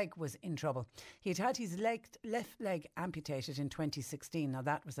 His leg was in trouble. He'd had his left leg amputated in 2016. Now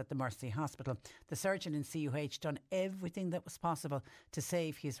that was at the Mercy Hospital. The surgeon in CUH done everything that was possible to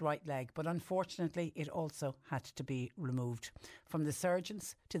save his right leg, but unfortunately it also had to be removed. From the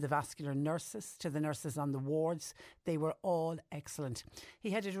surgeons to the vascular nurses to the nurses on the wards, they were all excellent. He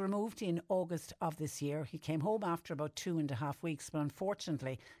had it removed in August of this year. He came home after about 2.5 weeks, but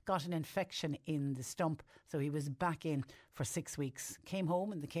unfortunately got an infection in the stump, so he was back in for 6 weeks. Came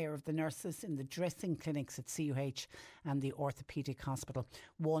home in the care of the nurses in the dressing clinics at CUH and the orthopaedic hospital.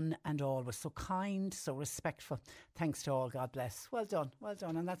 One and all was so kind, so respectful. Thanks to all, God bless. Well done, well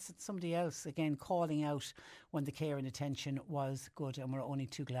done. And that's somebody else again calling out when the care and attention was good, and we're only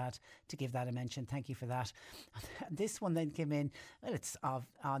too glad to give that a mention. Thank you for that. This one then came in, well, it's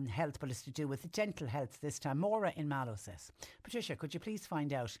on health, but it's to do with dental health this time. Maura in Mallow says, Patricia, could you please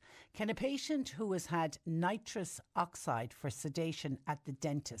find out, can a patient who has had nitrous oxide for sedation at the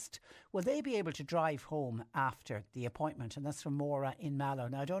dentist, will they be able to drive home after the appointment? And that's from Maura in Mallow.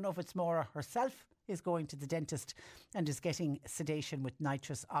 Now, I don't know if it's Maura herself is going to the dentist and is getting sedation with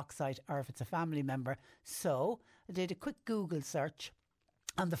nitrous oxide, or if it's a family member. So I did a quick Google search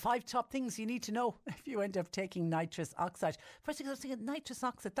on the 5 top things you need to know if you end up taking nitrous oxide. First thing I was thinking, nitrous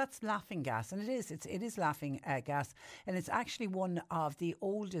oxide, that's laughing gas. And it is laughing gas. And it's actually one of the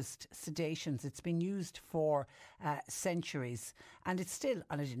oldest sedations. It's been used for centuries. And it's still,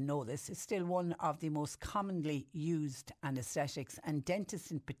 and I didn't know this, it's still one of the most commonly used anaesthetics. And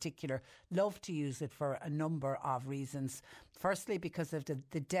dentists in particular love to use it for a number of reasons. Firstly, because of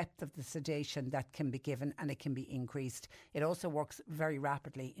the depth of the sedation that can be given, and it can be increased. It also works very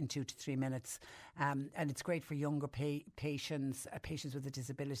rapidly in 2 to 3 minutes, and it's great for younger patients with a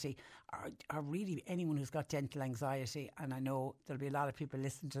disability, or really anyone who's got dental anxiety. And I know there'll be a lot of people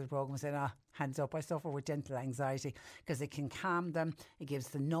listening to the programme saying, hands up, I suffer with dental anxiety, because it can calm them, it gives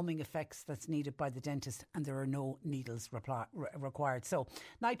the numbing effects that's needed by the dentist, and there are no needles required. So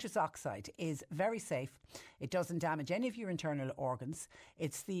nitrous oxide is very safe. It doesn't damage any of your internal organs.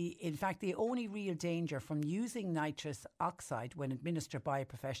 It's in fact the only real danger from using nitrous oxide when administered by a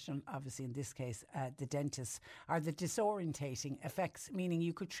professional, obviously in this case the dentist, are the disorientating effects, meaning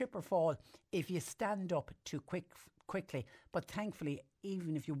you could trip or fall if you stand up too quickly. But thankfully,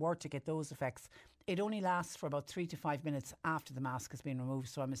 even if you were to get those effects, it only lasts for about 3 to 5 minutes after the mask has been removed.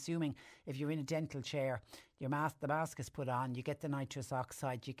 So I'm assuming if you're in a dental chair, the mask is put on, you get the nitrous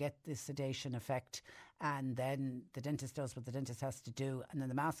oxide, you get the sedation effect, and then the dentist does what the dentist has to do, and then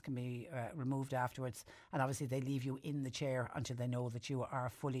the mask can be removed afterwards. And obviously they leave you in the chair until they know that you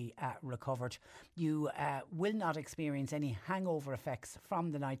are fully recovered. You will not experience any hangover effects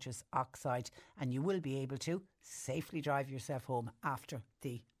from the nitrous oxide, and you will be able to safely drive yourself home after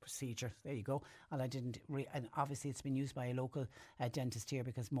the procedure. There you go. And and obviously it's been used by a local dentist here,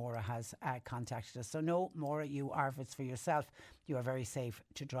 because Maura has contacted us. So no, Maura, if it's for yourself, you are very safe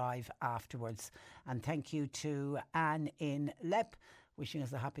to drive afterwards. And thank you to Anne in Lepp. wishing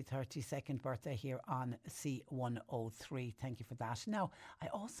us a happy 32nd birthday here on C103. Thank you for that. Now, I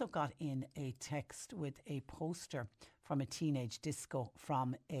also got in a text with a poster from a teenage disco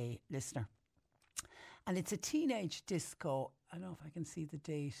from a listener. And it's a teenage disco. I don't know if I can see the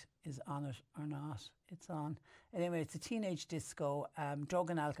date is on it or not. It's on. Anyway, it's a teenage disco,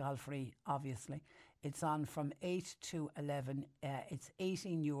 drug and alcohol free, obviously. It's on from 8 to 11. It's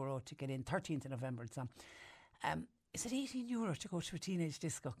 €18 to get in. 13th of November it's on. Is it €18 to go to a teenage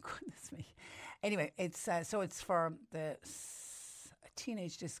disco? Goodness me. Anyway, it's so it's for the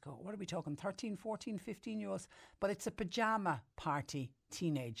teenage disco. What are we talking? 13, 14, 15-year-olds? But it's a pyjama party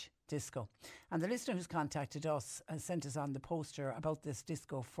teenage disco. And the listener who's contacted us has sent us on the poster about this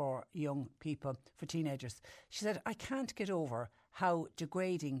disco for young people, for teenagers. She said, I can't get over how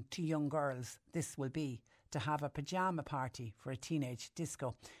degrading to young girls this will be to have a pyjama party for a teenage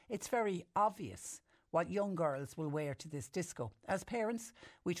disco. It's very obvious what young girls will wear to this disco. As parents,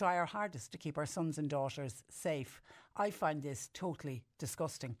 we try our hardest to keep our sons and daughters safe. I find this totally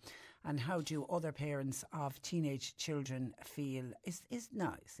disgusting. And how do other parents of teenage children feel?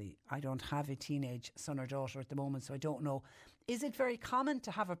 Now, see, I don't have a teenage son or daughter at the moment, so I don't know. Is it very common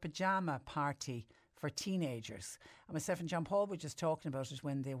to have a pyjama party for teenagers? And myself and John Paul were just talking about it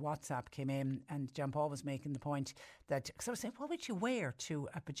when the WhatsApp came in, and John Paul was making the point that, because I was saying, what would you wear to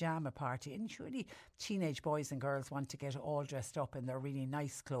a pyjama party? And surely teenage boys and girls want to get all dressed up in their really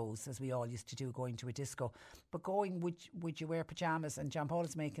nice clothes, as we all used to do going to a disco. But would you wear pyjamas? And John Paul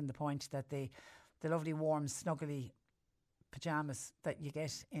is making the point that the lovely warm snuggly pyjamas that you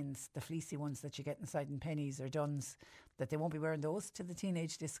get in the fleecy ones that you get inside in Pennies or Dunn's, that they won't be wearing those to the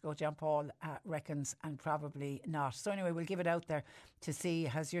teenage disco, John Paul reckons, and probably not. So anyway, we'll give it out there to see,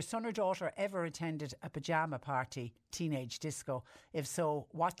 has your son or daughter ever attended a pyjama party teenage disco? If so,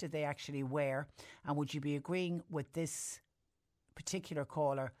 what did they actually wear? And would you be agreeing with this particular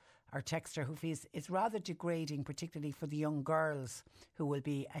caller or texter who feels it's rather degrading, particularly for the young girls who will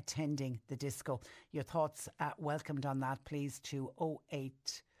be attending the disco? Your thoughts welcomed on that, please, to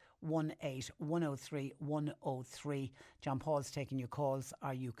 0818 103 103. John Paul's taking your calls,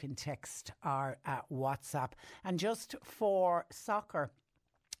 or you can text our WhatsApp. And just for soccer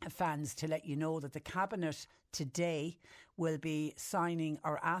fans, to let you know that the Cabinet today will be signing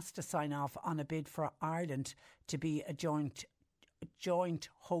or asked to sign off on a bid for Ireland to be a joint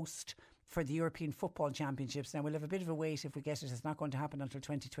host for the European Football Championships. Now, we'll have a bit of a wait if we get it. It's not going to happen until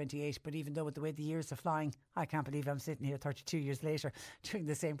 2028. But even though with the way the years are flying, I can't believe I'm sitting here 32 years later doing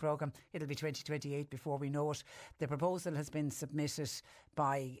the same programme. It'll be 2028 before we know it. The proposal has been submitted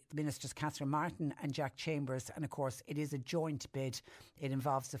by the Ministers Catherine Martin and Jack Chambers. And of course, it is a joint bid. It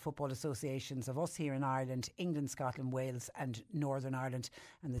involves the football associations of us here in Ireland, England, Scotland, Wales and Northern Ireland.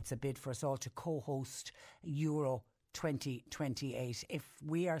 And it's a bid for us all to co-host Euro 2028. If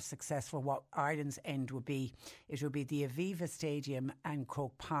we are successful, what Ireland's end would be, it would be the Aviva Stadium and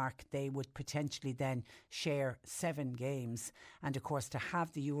Croke Park. They would potentially then share 7 games. And of course, to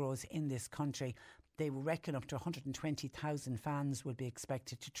have the Euros in this country, they reckon up to 120,000 fans will be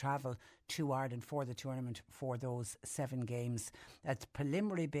expected to travel to Ireland for the tournament for those 7 games. That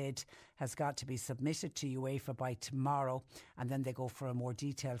preliminary bid has got to be submitted to UEFA by tomorrow, and then they go for a more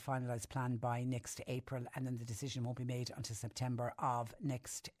detailed finalised plan by next April, and then the decision won't be made until September of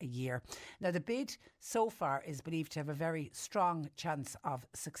next year. Now, the bid so far is believed to have a very strong chance of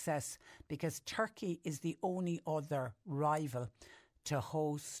success because Turkey is the only other rival to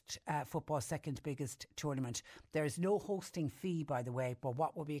host football's second biggest tournament. There is no hosting fee, by the way, but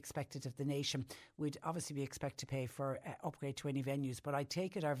what will be expected of the nation? We'd obviously be expected to pay for upgrade to any venues, but I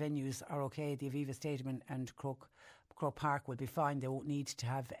take it our venues are okay. The Aviva Stadium and Croke Park will be fine. They won't need to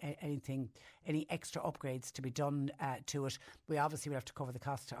have any extra upgrades to be done to it. We obviously will have to cover the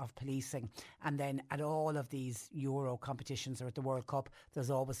cost of policing. And then at all of these Euro competitions or at the World Cup, there's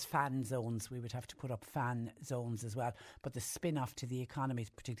always fan zones. We would have to put up fan zones as well. But the spin-off to the economy,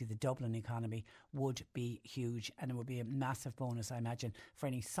 particularly the Dublin economy, would be huge, and it would be a massive bonus, I imagine, for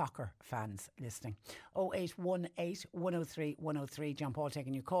any soccer fans listening. 0818 103 103. John Paul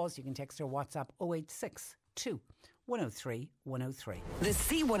taking your calls. You can text or WhatsApp 0862 103 103. The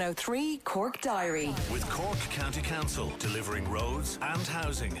C103 Cork Diary. With Cork County Council delivering roads and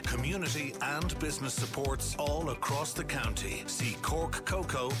housing, community and business supports all across the county. See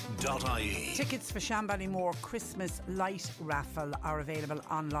corkcoco.ie. Tickets for Shamballymore Christmas Light Raffle are available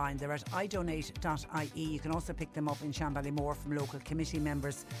online. They're at idonate.ie. You can also pick them up in Shamballymore from local committee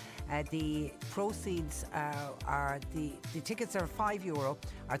members. The proceeds are the tickets are €5 or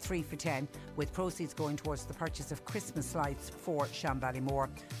 3 for $10, with proceeds going towards the purchase of Christmas lights for Shamballymore.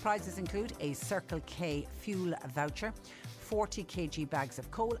 Prizes include a Circle K fuel voucher, 40 kg bags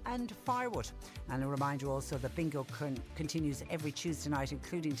of coal and firewood. And a reminder also that bingo continues every Tuesday night,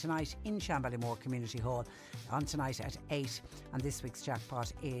 including tonight in Shanballymore Community Hall, on tonight at 8. And this week's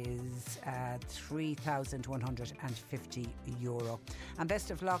jackpot is €3,150. And best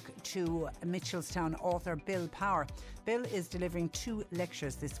of luck to Mitchelstown author Bill Power. Bill is delivering 2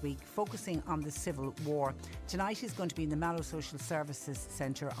 lectures this week focusing on the Civil War. Tonight he's going to be in the Mallow Social Services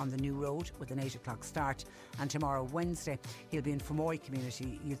Centre on the New Road with an 8 o'clock start, and tomorrow Wednesday he'll be in Fermoy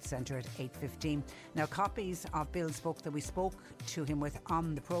Community Youth Centre at 8:15. Now, copies of Bill's book that we spoke to him with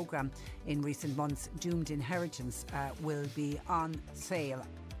on the programme in recent months, Doomed Inheritance, will be on sale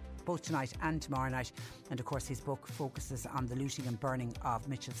both tonight and tomorrow night. And of course his book focuses on the looting and burning of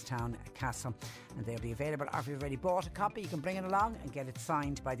Mitchelstown Castle, and they'll be available. Or if you've already bought a copy, you can bring it along and get it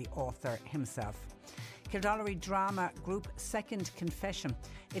signed by the author himself. Kildallery Drama Group Second Confession.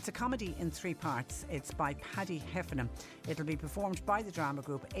 It's a comedy in 3 parts. It's by Paddy Heffernan. It'll be performed by the drama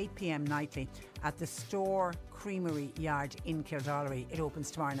group 8 p.m. nightly at the Store Creamery Yard in Kildallery. It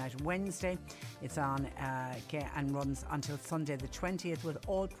opens tomorrow night, Wednesday. It's on and runs until Sunday the 20th, with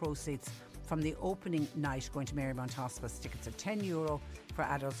all proceeds from the opening night going to Marymount Hospice. Tickets are €10 for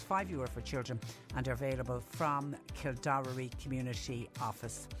adults, €5 for children, and are available from Kildallery Community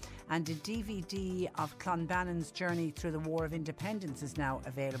Office. And a DVD of Clonbannon's journey through the War of Independence is now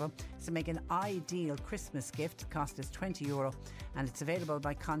available. So make an ideal Christmas gift. The cost is €20, and it's available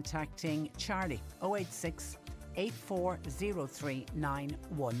by contacting Charlie 086 8403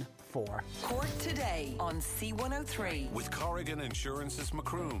 914. Cork Today on C103. With Corrigan Insurance's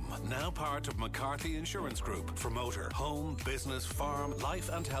Macroom, now part of McCarthy Insurance Group. For motor, home, business, farm, life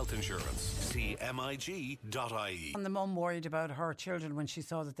and health insurance. See MIG.ie. And the mum worried about her children when she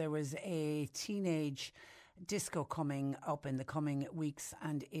saw that there was a teenage disco coming up in the coming weeks,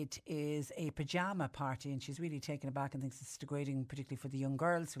 and it is a pyjama party, and she's really taken aback and thinks it's degrading, particularly for the young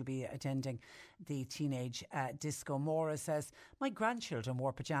girls who'll be attending the teenage disco. Maura says, my grandchildren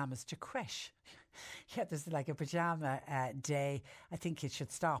wore pyjamas to creche. Yeah, there's like a pyjama day. I think it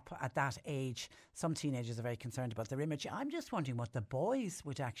should stop at that age. Some teenagers are very concerned about their image. I'm just wondering what the boys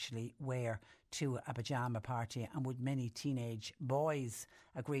would actually wear to a pyjama party, and would many teenage boys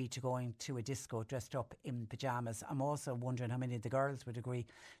agree to going to a disco dressed up in pyjamas? I'm also wondering how many of the girls would agree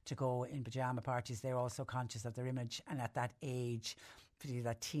to go in pyjama parties. They're also conscious of their image, and at that age,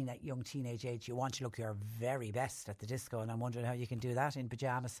 particularly that young teenage age, you want to look your very best at the disco, and I'm wondering how you can do that in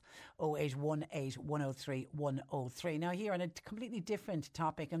pyjamas. 0818 103 103. Now, here on a completely different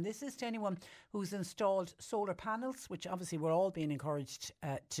topic, and this is to anyone who's installed solar panels, which obviously we're all being encouraged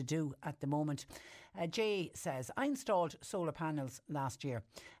to do at the moment. Jay says, I installed solar panels last year,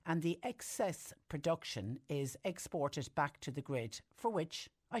 and the excess production is exported back to the grid, for which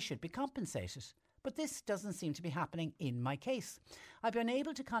I should be compensated. But this doesn't seem to be happening in my case. I've been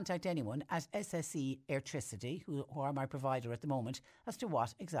able to contact anyone at SSE Electricity, who are my provider at the moment, as to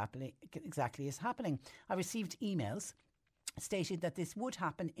what exactly is happening. I received emails stated that this would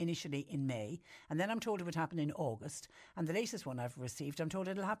happen initially in May, and then I'm told it would happen in August, and the latest one I've received, I'm told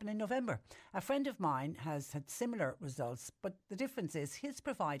it'll happen in November. A friend of mine has had similar results, but the difference is his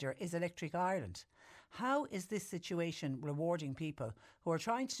provider is Electric Ireland. How is this situation rewarding people who are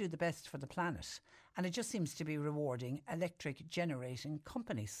trying to do the best for the planet? And it just seems to be rewarding electric generating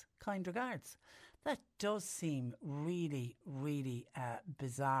companies. Kind regards. That does seem really, really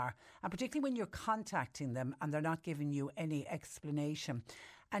bizarre. And particularly when you're contacting them and they're not giving you any explanation.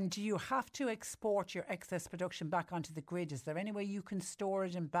 And do you have to export your excess production back onto the grid? Is there any way you can store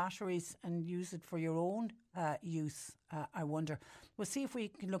it in batteries and use it for your own use? I wonder. We'll see if we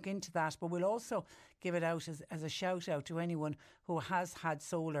can look into that, but we'll also give it out as a shout out to anyone who has had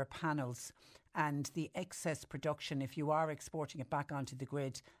solar panels and the excess production. If you are exporting it back onto the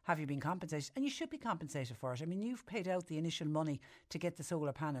grid, have you been compensated? And you should be compensated for it. I mean, you've paid out the initial money to get the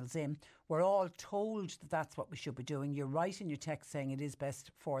solar panels in. We're all told that that's what we should be doing. You're right in your text saying it is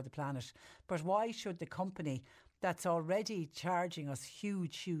best for the planet. But why should the company that's already charging us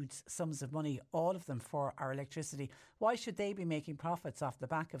huge sums of money, all of them for our electricity, why should they be making profits off the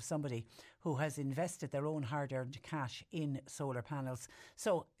back of somebody who has invested their own hard-earned cash in solar panels?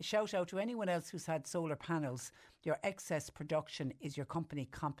 So shout out to anyone else who's had solar panels. Your excess production is your company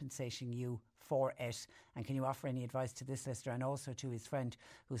compensating you for it. And can you offer any advice to this listener and also to his friend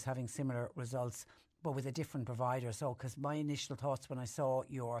who's having similar results, but with a different provider? So, because my initial thoughts when I saw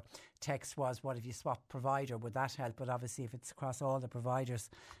your text was, what if you swap provider? Would that help? But obviously if it's across all the providers,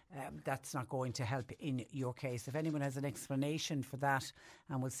 that's not going to help in your case. If anyone has an explanation for that,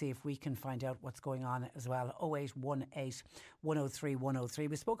 and we'll see if we can find out what's going on as well. 0818 103 103.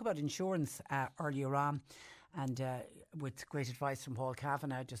 We spoke about insurance earlier on. and with great advice from Paul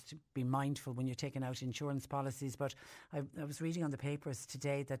Kavanagh, just to be mindful when you're taking out insurance policies. But I was reading on the papers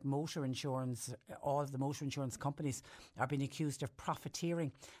today that motor insurance, all of the motor insurance companies are being accused of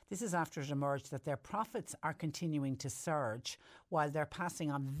profiteering. This is after it emerged that their profits are continuing to surge while they're passing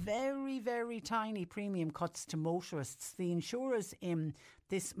on very, very tiny premium cuts to motorists. The insurers in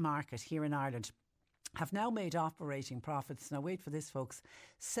this market here in Ireland have now made operating profits, now wait for this folks,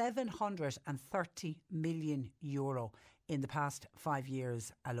 €730 million in the past 5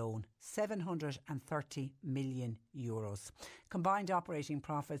 years alone. €730 million. Combined operating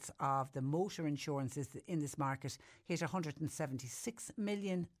profits of the motor insurances in this market hit 176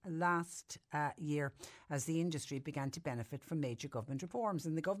 million last year as the industry began to benefit from major government reforms.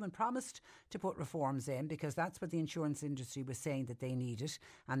 And the government promised to put reforms in because that's what the insurance industry was saying that they needed.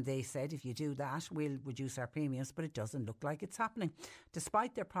 And they said, if you do that, we'll reduce our premiums, but it doesn't look like it's happening.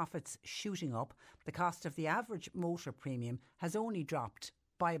 Despite their profits shooting up, the cost of the average motor premium has only dropped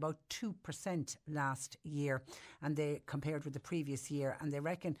by about 2% last year, and they compared with the previous year, and they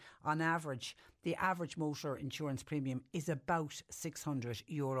reckon on average the average motor insurance premium is about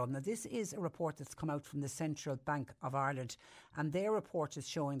 €600. Now this is a report that's come out from the Central Bank of Ireland, and their report is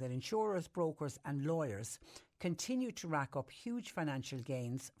showing that insurers, brokers and lawyers continue to rack up huge financial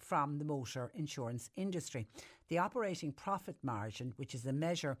gains from the motor insurance industry. The operating profit margin, which is a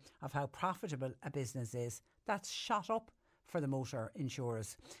measure of how profitable a business is, that's shot up for the motor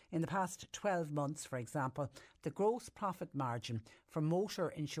insurers. In the past 12 months, for example, the gross profit margin for motor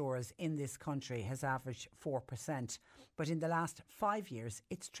insurers in this country has averaged 4%. But in the last 5 years,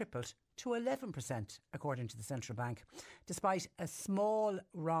 it's tripled to 11%, according to the Central Bank. Despite a small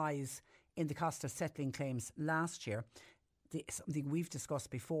rise in the cost of settling claims last year, something we've discussed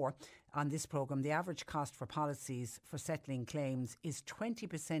before on this programme, the average cost for policies for settling claims is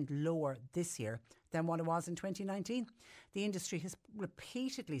 20% lower this year than what it was in 2019. The industry has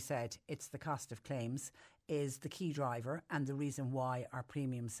repeatedly said it's the cost of claims is the key driver and the reason why our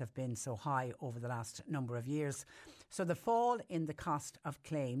premiums have been so high over the last number of years. So the fall in the cost of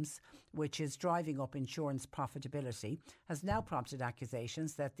claims, which is driving up insurance profitability, has now prompted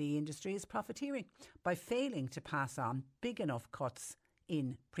accusations that the industry is profiteering by failing to pass on big enough cuts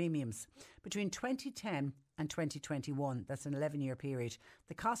in premiums. Between 2010 and 2021, that's an 11-year period,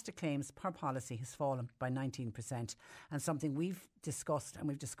 the cost of claims per policy has fallen by 19%. And something we've discussed, and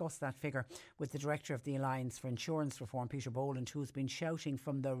we've discussed that figure with the Director of the Alliance for Insurance Reform, Peter Boland, who's been shouting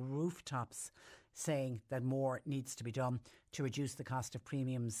from the rooftops saying that more needs to be done to reduce the cost of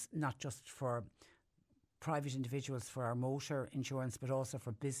premiums, not just for private individuals for our motor insurance, but also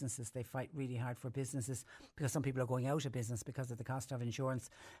for businesses. They fight really hard for businesses because some people are going out of business because of the cost of insurance.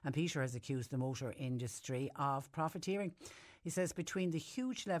 And Peter has accused the motor industry of profiteering. He says between the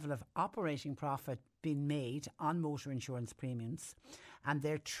huge level of operating profit being made on motor insurance premiums and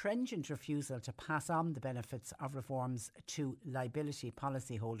their stringent refusal to pass on the benefits of reforms to liability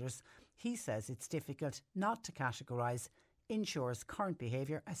policyholders, he says it's difficult not to categorise insurers' current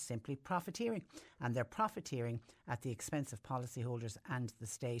behaviour as simply profiteering, and they're profiteering at the expense of policyholders and the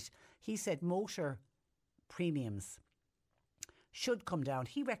state. He said motor premiums should come down,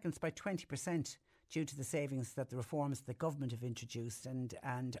 he reckons, by 20% due to the savings that the reforms the government have introduced and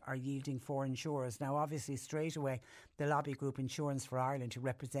are yielding for insurers. Now, obviously, straight away, the lobby group Insurance for Ireland, who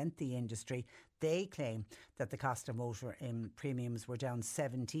represent the industry, they claim that the cost of motor premiums were down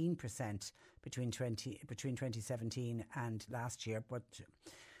 17% between 2017 and last year. But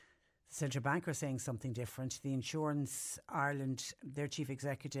the Central Bank are saying something different. The Insurance Ireland, their chief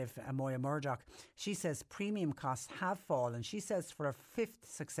executive, Moya Murdoch, she says premium costs have fallen. She says for a fifth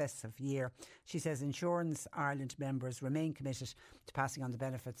successive year, she says Insurance Ireland members remain committed to passing on the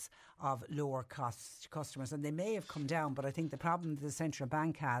benefits of lower costs to customers. And they may have come down, but I think the problem the Central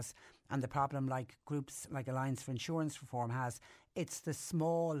Bank has, and the problem like groups like Alliance for Insurance Reform has, it's the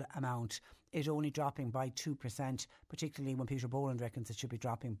small amount, it only dropping by 2%, particularly when Peter Boland reckons it should be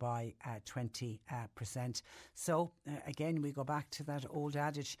dropping by 20%. So again, we go back to that old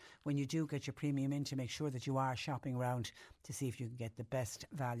adage, when you do get your premium in, to make sure that you are shopping around to see if you can get the best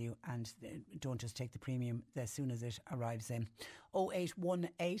value and don't just take the premium as soon as it arrives in.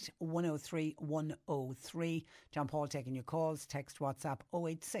 0818 103 103. John Paul taking your calls. Text WhatsApp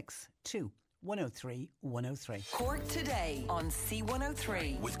 0862 103 103. Cork Today on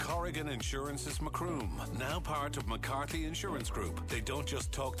C103. With Corrigan Insurance's Macroom, now part of McCarthy Insurance Group. They don't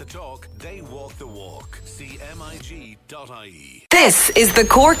just talk the talk, they walk the walk. CMIG.ie. This is the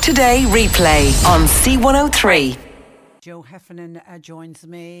Cork Today replay on C103. Joe Heffernan joins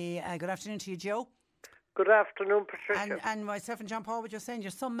me. Good afternoon to you, Joe. Good afternoon, Patricia. And myself and John Paul were just saying,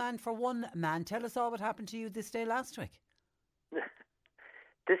 you're some man for one man. Tell us all what happened to you this day last week.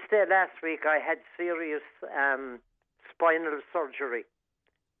 This day last week, I had serious spinal surgery.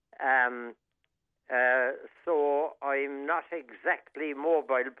 So I'm not exactly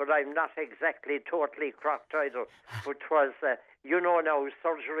mobile, but I'm not exactly totally cracked either. But was, now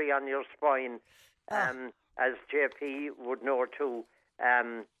surgery on your spine, as JP would know too,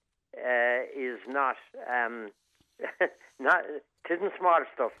 is not, it isn't small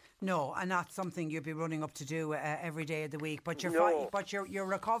stuff. No, and not something you'd be running up to do every day of the week. But you're you're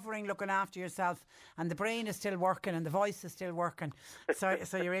recovering, looking after yourself, and the brain is still working, and the voice is still working. So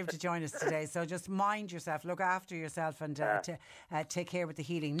you're able to join us today. So just mind yourself, look after yourself, and take care with the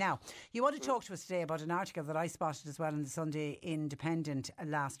healing. Now, you want to talk to us today about an article that I spotted as well in the Sunday Independent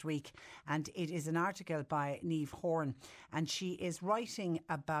last week, and it is an article by Niamh Horan, and she is writing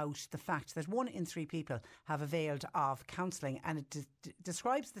about the fact that 1 in 3 people have availed of counselling, and it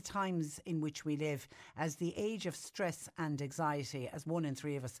describes the times in which we live as the age of stress and anxiety, as 1 in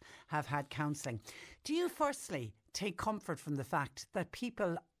 3 of us have had counselling. Do you firstly take comfort from the fact that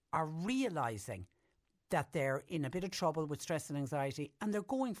people are realising that they're in a bit of trouble with stress and anxiety and they're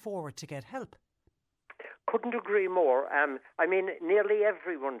going forward to get help? Couldn't agree more. Nearly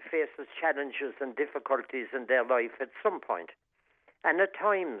everyone faces challenges and difficulties in their life at some point. And at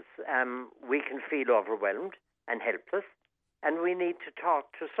times we can feel overwhelmed and helpless, and we need to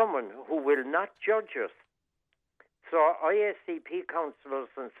talk to someone who will not judge us. So IACP counsellors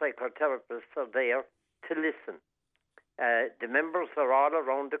and psychotherapists are there to listen. The members are all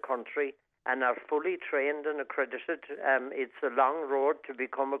around the country and are fully trained and accredited. It's a long road to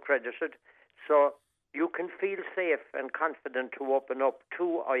become accredited. So you can feel safe and confident to open up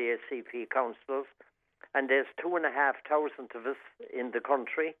to IACP counsellors. And there's 2,500 of us in the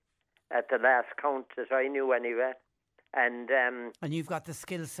country at the last count that I knew anyway. And you've got the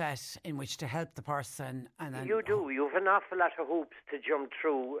skill set in which to help the person. You do. You've an awful lot of hoops to jump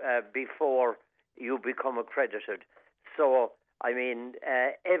through before you become accredited. So,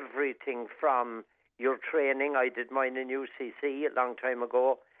 everything from your training. I did mine in UCC a long time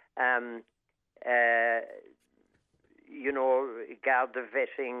ago. Garda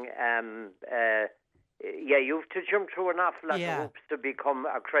vetting. You've to jump through an awful lot of hoops to become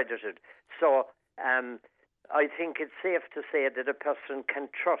accredited. So, I think it's safe to say that a person can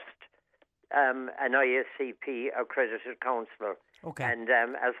trust an IACP accredited counsellor. Okay. And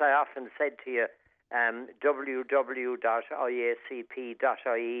as I often said to you, www.iacp.ie,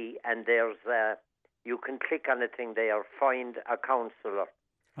 and there's you can click on a thing there, find a counsellor.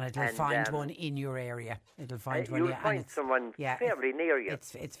 And it'll find one in your area. It'll find one. You'll find someone fairly near you.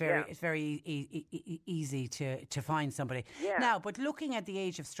 It's very easy to find somebody. Yeah. Now, but looking at the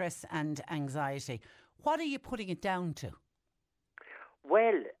age of stress and anxiety, what are you putting it down to?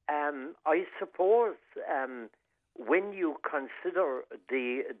 Well, I suppose when you consider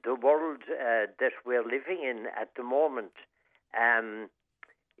the world that we're living in at the moment, there's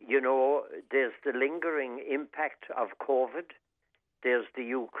the lingering impact of COVID. There's the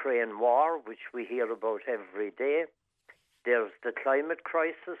Ukraine war, which we hear about every day. There's the climate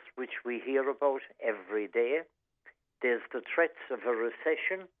crisis, which we hear about every day. There's the threats of a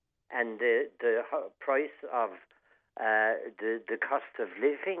recession and the price of the cost of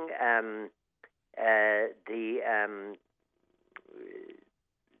living,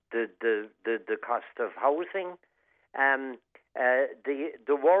 the cost of housing.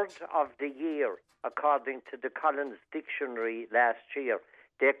 The word of the year, according to the Collins Dictionary last year,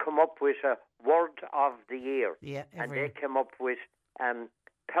 they come up with a word of the year. And they came up with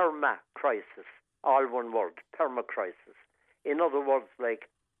perma-crisis, all one word, perma-crisis. In other words,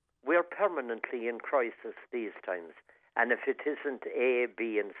 we're permanently in crisis these times. And if it isn't A,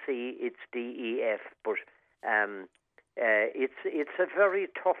 B and C, it's D, E, F. But it's a very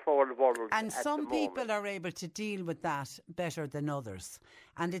tough old world. And some people are able to deal with that better than others.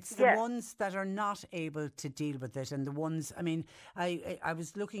 And it's the ones that are not able to deal with it. And the ones, I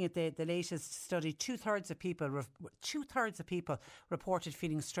was looking at the latest study, 2/3 of people reported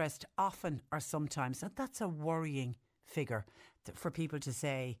feeling stressed often or sometimes. And that's a worrying figure for people to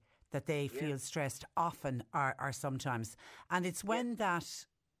say that they feel stressed often or sometimes. And it's when that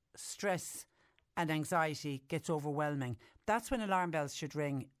stress and anxiety gets overwhelming, that's when alarm bells should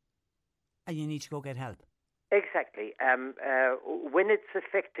ring and you need to go get help. Exactly. When it's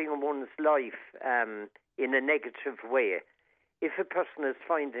affecting one's life in a negative way, if a person is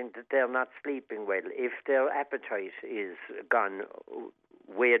finding that they're not sleeping well, if their appetite is gone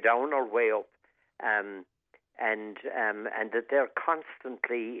way down or way up, and that they're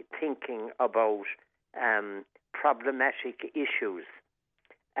constantly thinking about problematic issues.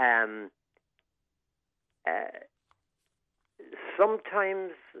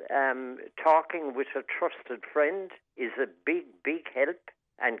 Sometimes talking with a trusted friend is a big, big help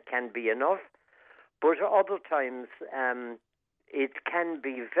and can be enough. But other times it can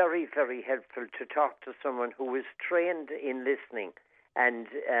be very, very helpful to talk to someone who is trained in listening and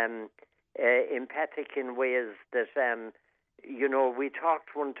empathic in ways that, we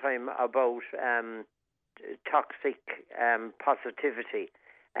talked one time about toxic positivity.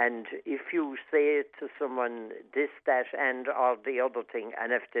 And if you say to someone this, that, and or the other thing,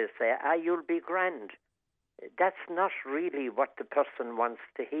 and if they say, you'll be grand, that's not really what the person wants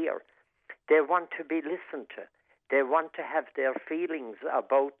to hear. They want to be listened to. They want to have their feelings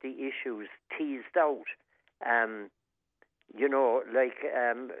about the issues teased out. When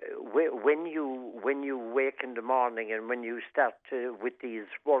you wake in the morning and when you start with these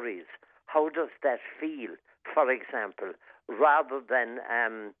worries, how does that feel, for example, rather than,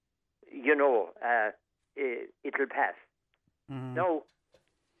 it'll pass. Mm-hmm. No,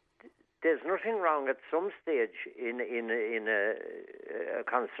 there's nothing wrong at some stage in a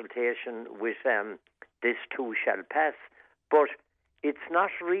consultation with this too shall pass, but it's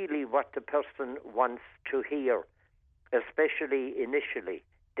not really what the person wants to hear, especially initially.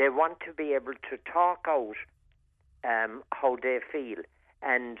 They want to be able to talk out how they feel,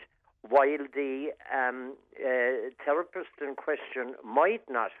 and while the therapist in question might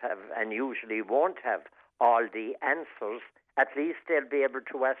not have, and usually won't have, all the answers, at least they'll be able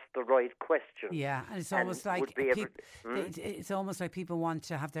to ask the right questions. Yeah, and it's almost like it's almost like people want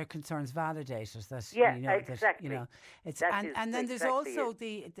to have their concerns validated. That exactly. And then there's also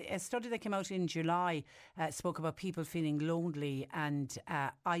a study that came out in July spoke about people feeling lonely and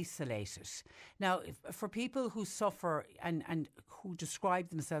isolated. Now, for people who suffer and who describe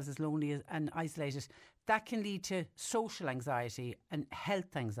themselves as lonely and isolated, that can lead to social anxiety and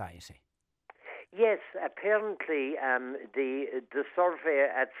health anxiety. Yes, apparently the survey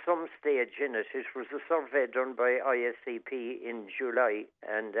at some stage in it was a survey done by ISCP in July,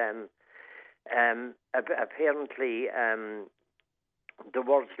 and apparently the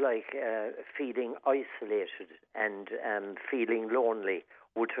words like feeling isolated and feeling lonely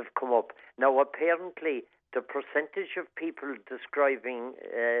would have come up. Now, apparently the percentage of people describing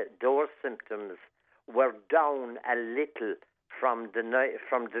those symptoms were down a little from the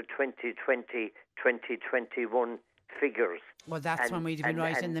 2020-2021 figures. Well, that's when we'd have been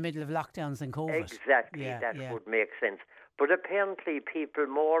right in the middle of lockdowns and COVID. Exactly, that would make sense. But apparently people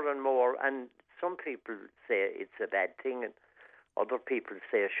more and more, and some people say it's a bad thing, and other people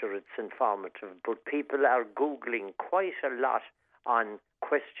say, sure, it's informative, but people are Googling quite a lot on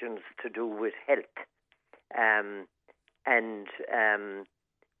questions to do with health. As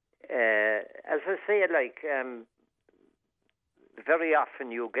I say, very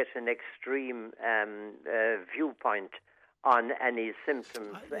often you get an extreme viewpoint on any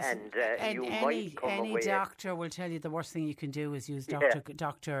symptoms, any doctor will tell you the worst thing you can do is use Dr.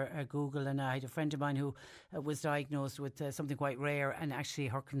 Google. And I had a friend of mine who was diagnosed with something quite rare, and actually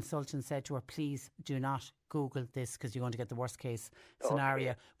her consultant said to her, please do not Google this because you're going to get the worst case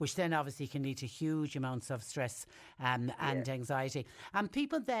scenario, which then obviously can lead to huge amounts of stress and anxiety. And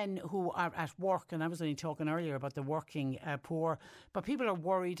people then who are at work, and I was only talking earlier about the working poor, but people are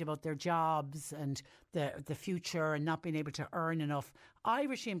worried about their jobs and the future and not being able to earn enough.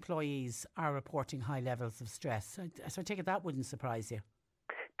 Irish employees are reporting high levels of stress. So I take it that wouldn't surprise you.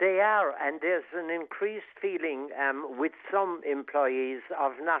 They are, and there's an increased feeling with some employees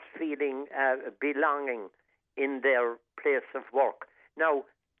of not feeling belonging in their place of work. Now,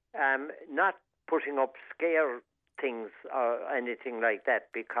 not putting up scare things or anything like that,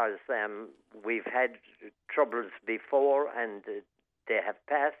 because we've had troubles before and they have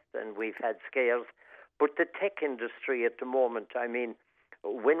passed and we've had scares. But the tech industry at the moment, I mean,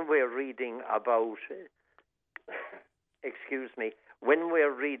 when we're reading about, when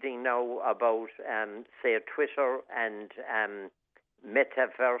we're reading now about, say, Twitter and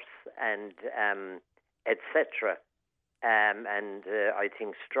Metaverse and etc., and I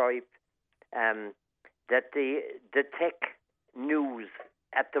think Stripe, that the tech news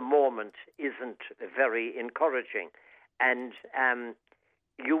at the moment isn't very encouraging. And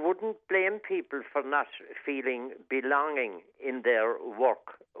you wouldn't blame people for not feeling belonging in their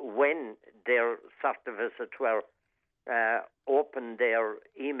work when they're sort of, as it were, open their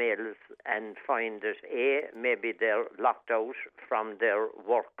emails and find that A, maybe they're locked out from their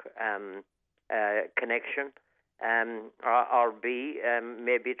work connection, or B,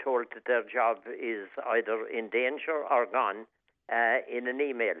 maybe told that their job is either in danger or gone in an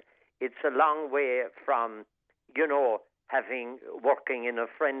email. it's a long way from, working in a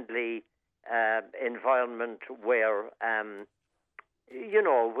friendly environment where,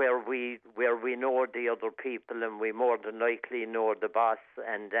 where we know the other people and we more than likely know the boss,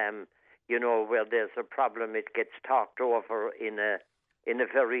 and where there's a problem, it gets talked over in a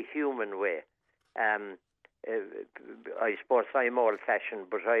very human way. I suppose I'm old-fashioned,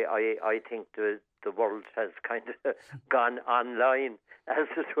 but I think the world has kind of gone online, as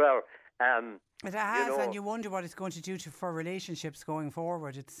it were. It has, and you wonder what it's going to do for relationships going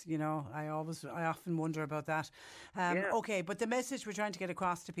forward. It's, I often wonder about that. Okay, but the message we're trying to get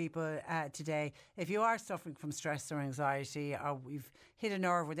across to people today, if you are suffering from stress or anxiety, or we've hit a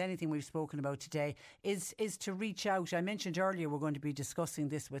nerve with anything we've spoken about today, is to reach out. I mentioned earlier we're going to be discussing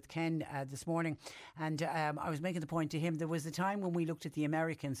this with Ken this morning, and I was making the point to him, there was a time when we looked at the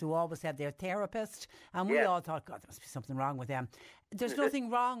Americans who always had their therapist, and we all thought, God, there must be something wrong with them. There's nothing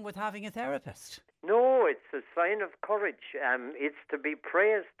wrong with having a therapist. No, it's a sign of courage. It's to be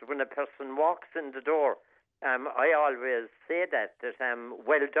praised when a person walks in the door. I always say that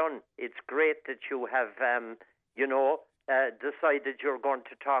well done. It's great that you have, decided you're going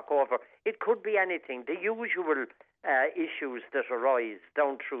to talk over. It could be anything. The usual issues that arise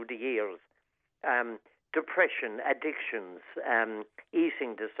down through the years. Depression, addictions,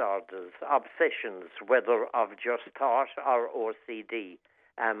 eating disorders, obsessions, whether of just thought or OCD,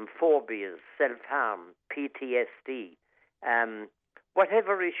 phobias, self-harm, PTSD,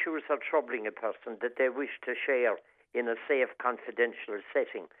 whatever issues are troubling a person that they wish to share in a safe, confidential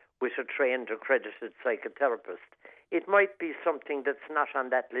setting with a trained, accredited psychotherapist. It might be something that's not on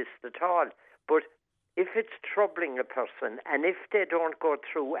that list at all, but if it's troubling a person, and if they don't go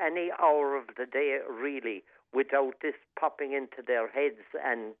through any hour of the day really without this popping into their heads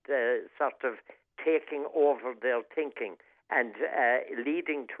and sort of taking over their thinking and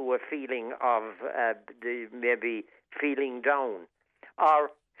leading to a feeling of maybe feeling down,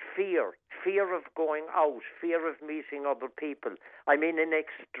 or fear of going out, fear of meeting other people. I mean, in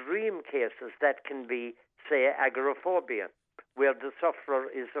extreme cases, that can be, say, agoraphobia, where the sufferer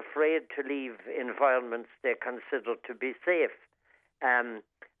is afraid to leave environments they consider to be safe.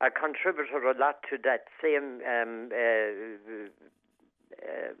 A contributor a lot to that same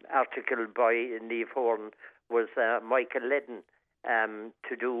article by Niamh Horan was Michael Ledden,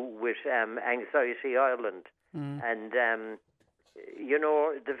 to do with Anxiety Ireland. And,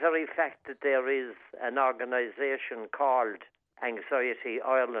 the very fact that there is an organisation called Anxiety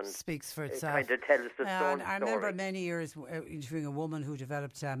Ireland speaks for itself. Kind of tells its own story. I remember many years interviewing a woman who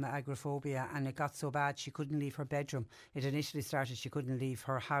developed agoraphobia, and it got so bad she couldn't leave her bedroom. It initially started she couldn't leave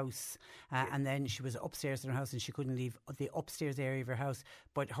her house, and then she was upstairs in her house and she couldn't leave the upstairs area of her house,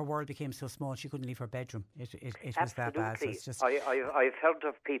 but her world became so small she couldn't leave her bedroom. It was that bad. So it's just I've heard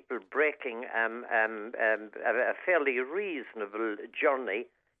of people breaking a fairly reasonable journey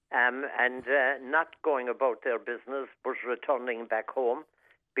and not going about their business but returning back home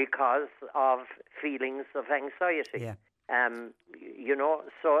because of feelings of anxiety. Yeah.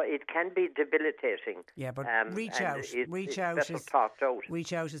 So it can be debilitating. Yeah, but reach out. Reach out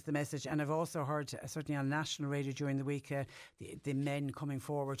is the message. And I've also heard, certainly on national radio during the week, the men coming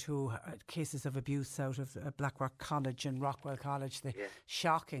forward who cases of abuse out of Blackrock College and Rockwell College, the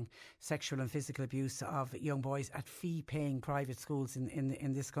shocking sexual and physical abuse of young boys at fee-paying private schools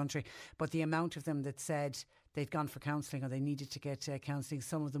in this country. But the amount of them that said they'd gone for counselling or they needed to get counselling.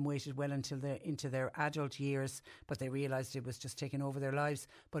 Some of them waited well until into their adult years, but they realised it was just taking over their lives.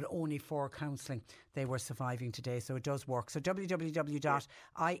 But only for counselling they were surviving today. So it does work. So www.iacp.ie.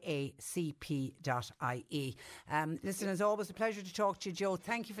 Listen, as always, a pleasure to talk to you, Joe.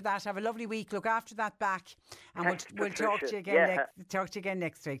 Thank you for that. Have a lovely week. Look after that back, and we'll talk to you again. Talk to you again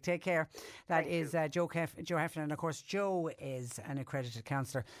next week. Take care. That is Joe Heffernan, and of course Joe is an accredited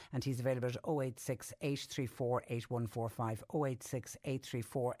counsellor, and he's available at 086 834 8145 086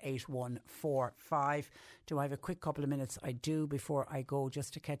 834 8145. Do I have a quick couple of minutes? I do, before I go,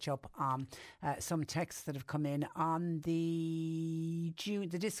 just to catch up on some texts that have come in on the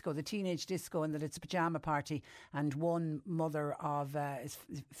disco, the teenage disco, and that it's a pyjama party, and one mother of is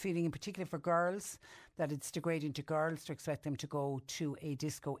feeling in particular for girls that it's degrading to girls to expect them to go to a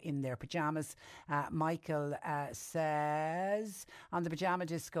disco in their pyjamas. Michael says, on the pyjama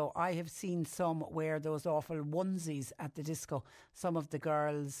disco, I have seen some wear those awful onesies at the disco. Some of the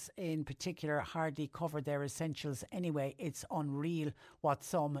girls in particular hardly cover their essentials anyway. It's unreal what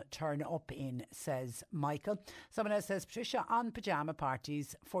some turn up in, says Michael. Someone else says, Patricia, on pyjama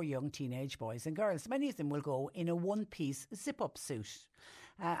parties for young teenage boys and girls, many of them will go in a one-piece zip-up suit.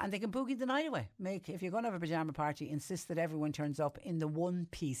 And they can boogie the night away. If you're going to have a pyjama party, insist that everyone turns up in the one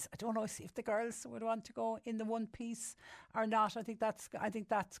piece. I don't know if the girls would want to go in the one piece or not. I think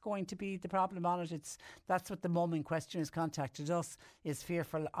that's going to be the problem on it. That's what the mum in question has contacted us, is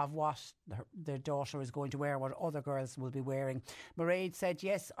fearful of what their daughter is going to wear, what other girls will be wearing. Mairead said,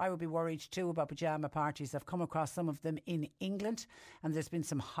 yes, I would be worried too about pyjama parties. I've come across some of them in England, and there's been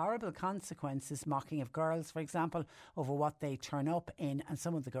some horrible consequences, mocking of girls, for example, over what they turn up in, and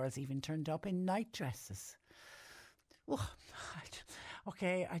some of the girls even turned up in night dresses. Oh,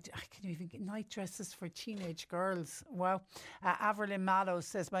 okay, I can even get night dresses for teenage girls. Wow. Averlyn Mallow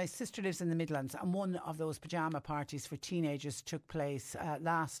says, my sister lives in the Midlands, and one of those pyjama parties for teenagers took place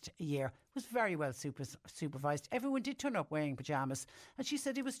last year. It was very well supervised. Everyone did turn up wearing pyjamas, and she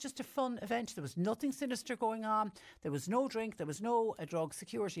said it was just a fun event. There was nothing sinister going on. There was no drink. There was no drug.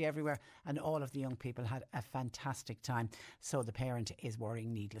 Security everywhere, and all of the young people had a fantastic time. So the parent is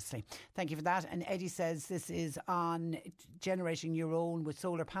worrying needlessly. Thank you for that. And Eddie says this is on generating your own with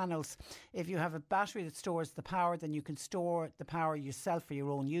solar panels. If you have a battery that stores the power, then you can store the power yourself for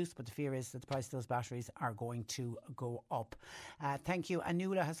your own use. But the fear is that the price of those batteries are going to go up. Thank you.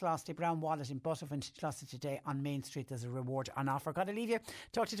 Anula has lost a brown wallet in Butterford. She lost it today on Main Street. There's a reward on offer. Got to leave you.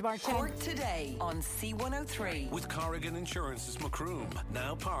 Talk to you tomorrow. Cork Today on C103. With Corrigan Insurance's Macroom,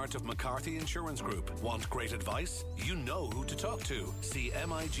 now part of McCarthy Insurance Group. Want great advice? You know who to talk to. See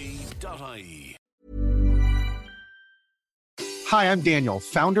MIG.ie. Hi, I'm Daniel,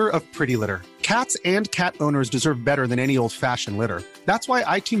 founder of Pretty Litter. Cats and cat owners deserve better than any old-fashioned litter. That's why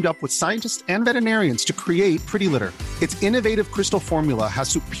I teamed up with scientists and veterinarians to create Pretty Litter. Its innovative crystal formula has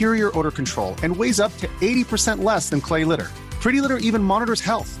superior odor control and weighs up to 80% less than clay litter. Pretty Litter even monitors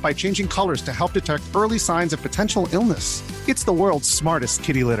health by changing colors to help detect early signs of potential illness. It's the world's smartest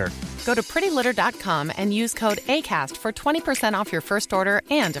kitty litter. Go to prettylitter.com and use code ACAST for 20% off your first order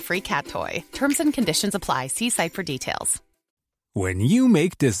and a free cat toy. Terms and conditions apply. See site for details. When you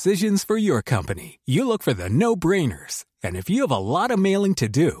make decisions for your company, you look for the no-brainers. And if you have a lot of mailing to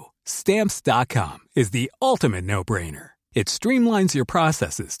do, Stamps.com is the ultimate no-brainer. It streamlines your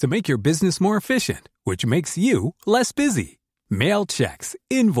processes to make your business more efficient, which makes you less busy. Mail checks,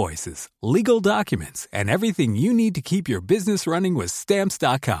 invoices, legal documents, and everything you need to keep your business running with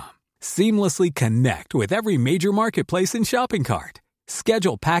Stamps.com. Seamlessly connect with every major marketplace and shopping cart.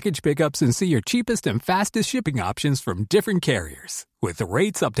 Schedule package pickups and see your cheapest and fastest shipping options from different carriers, with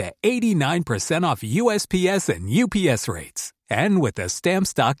rates up to 89% off USPS and UPS rates. And with the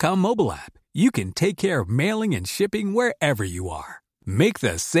Stamps.com mobile app, you can take care of mailing and shipping wherever you are. Make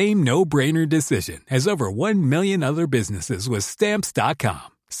the same no-brainer decision as over 1 million other businesses with Stamps.com.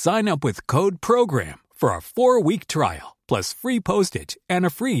 Sign up with code PROGRAM for a 4-week trial, plus free postage and a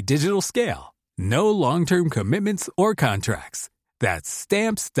free digital scale. No long-term commitments or contracts. That's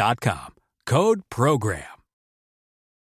Stamps.com. Code PROGRAM.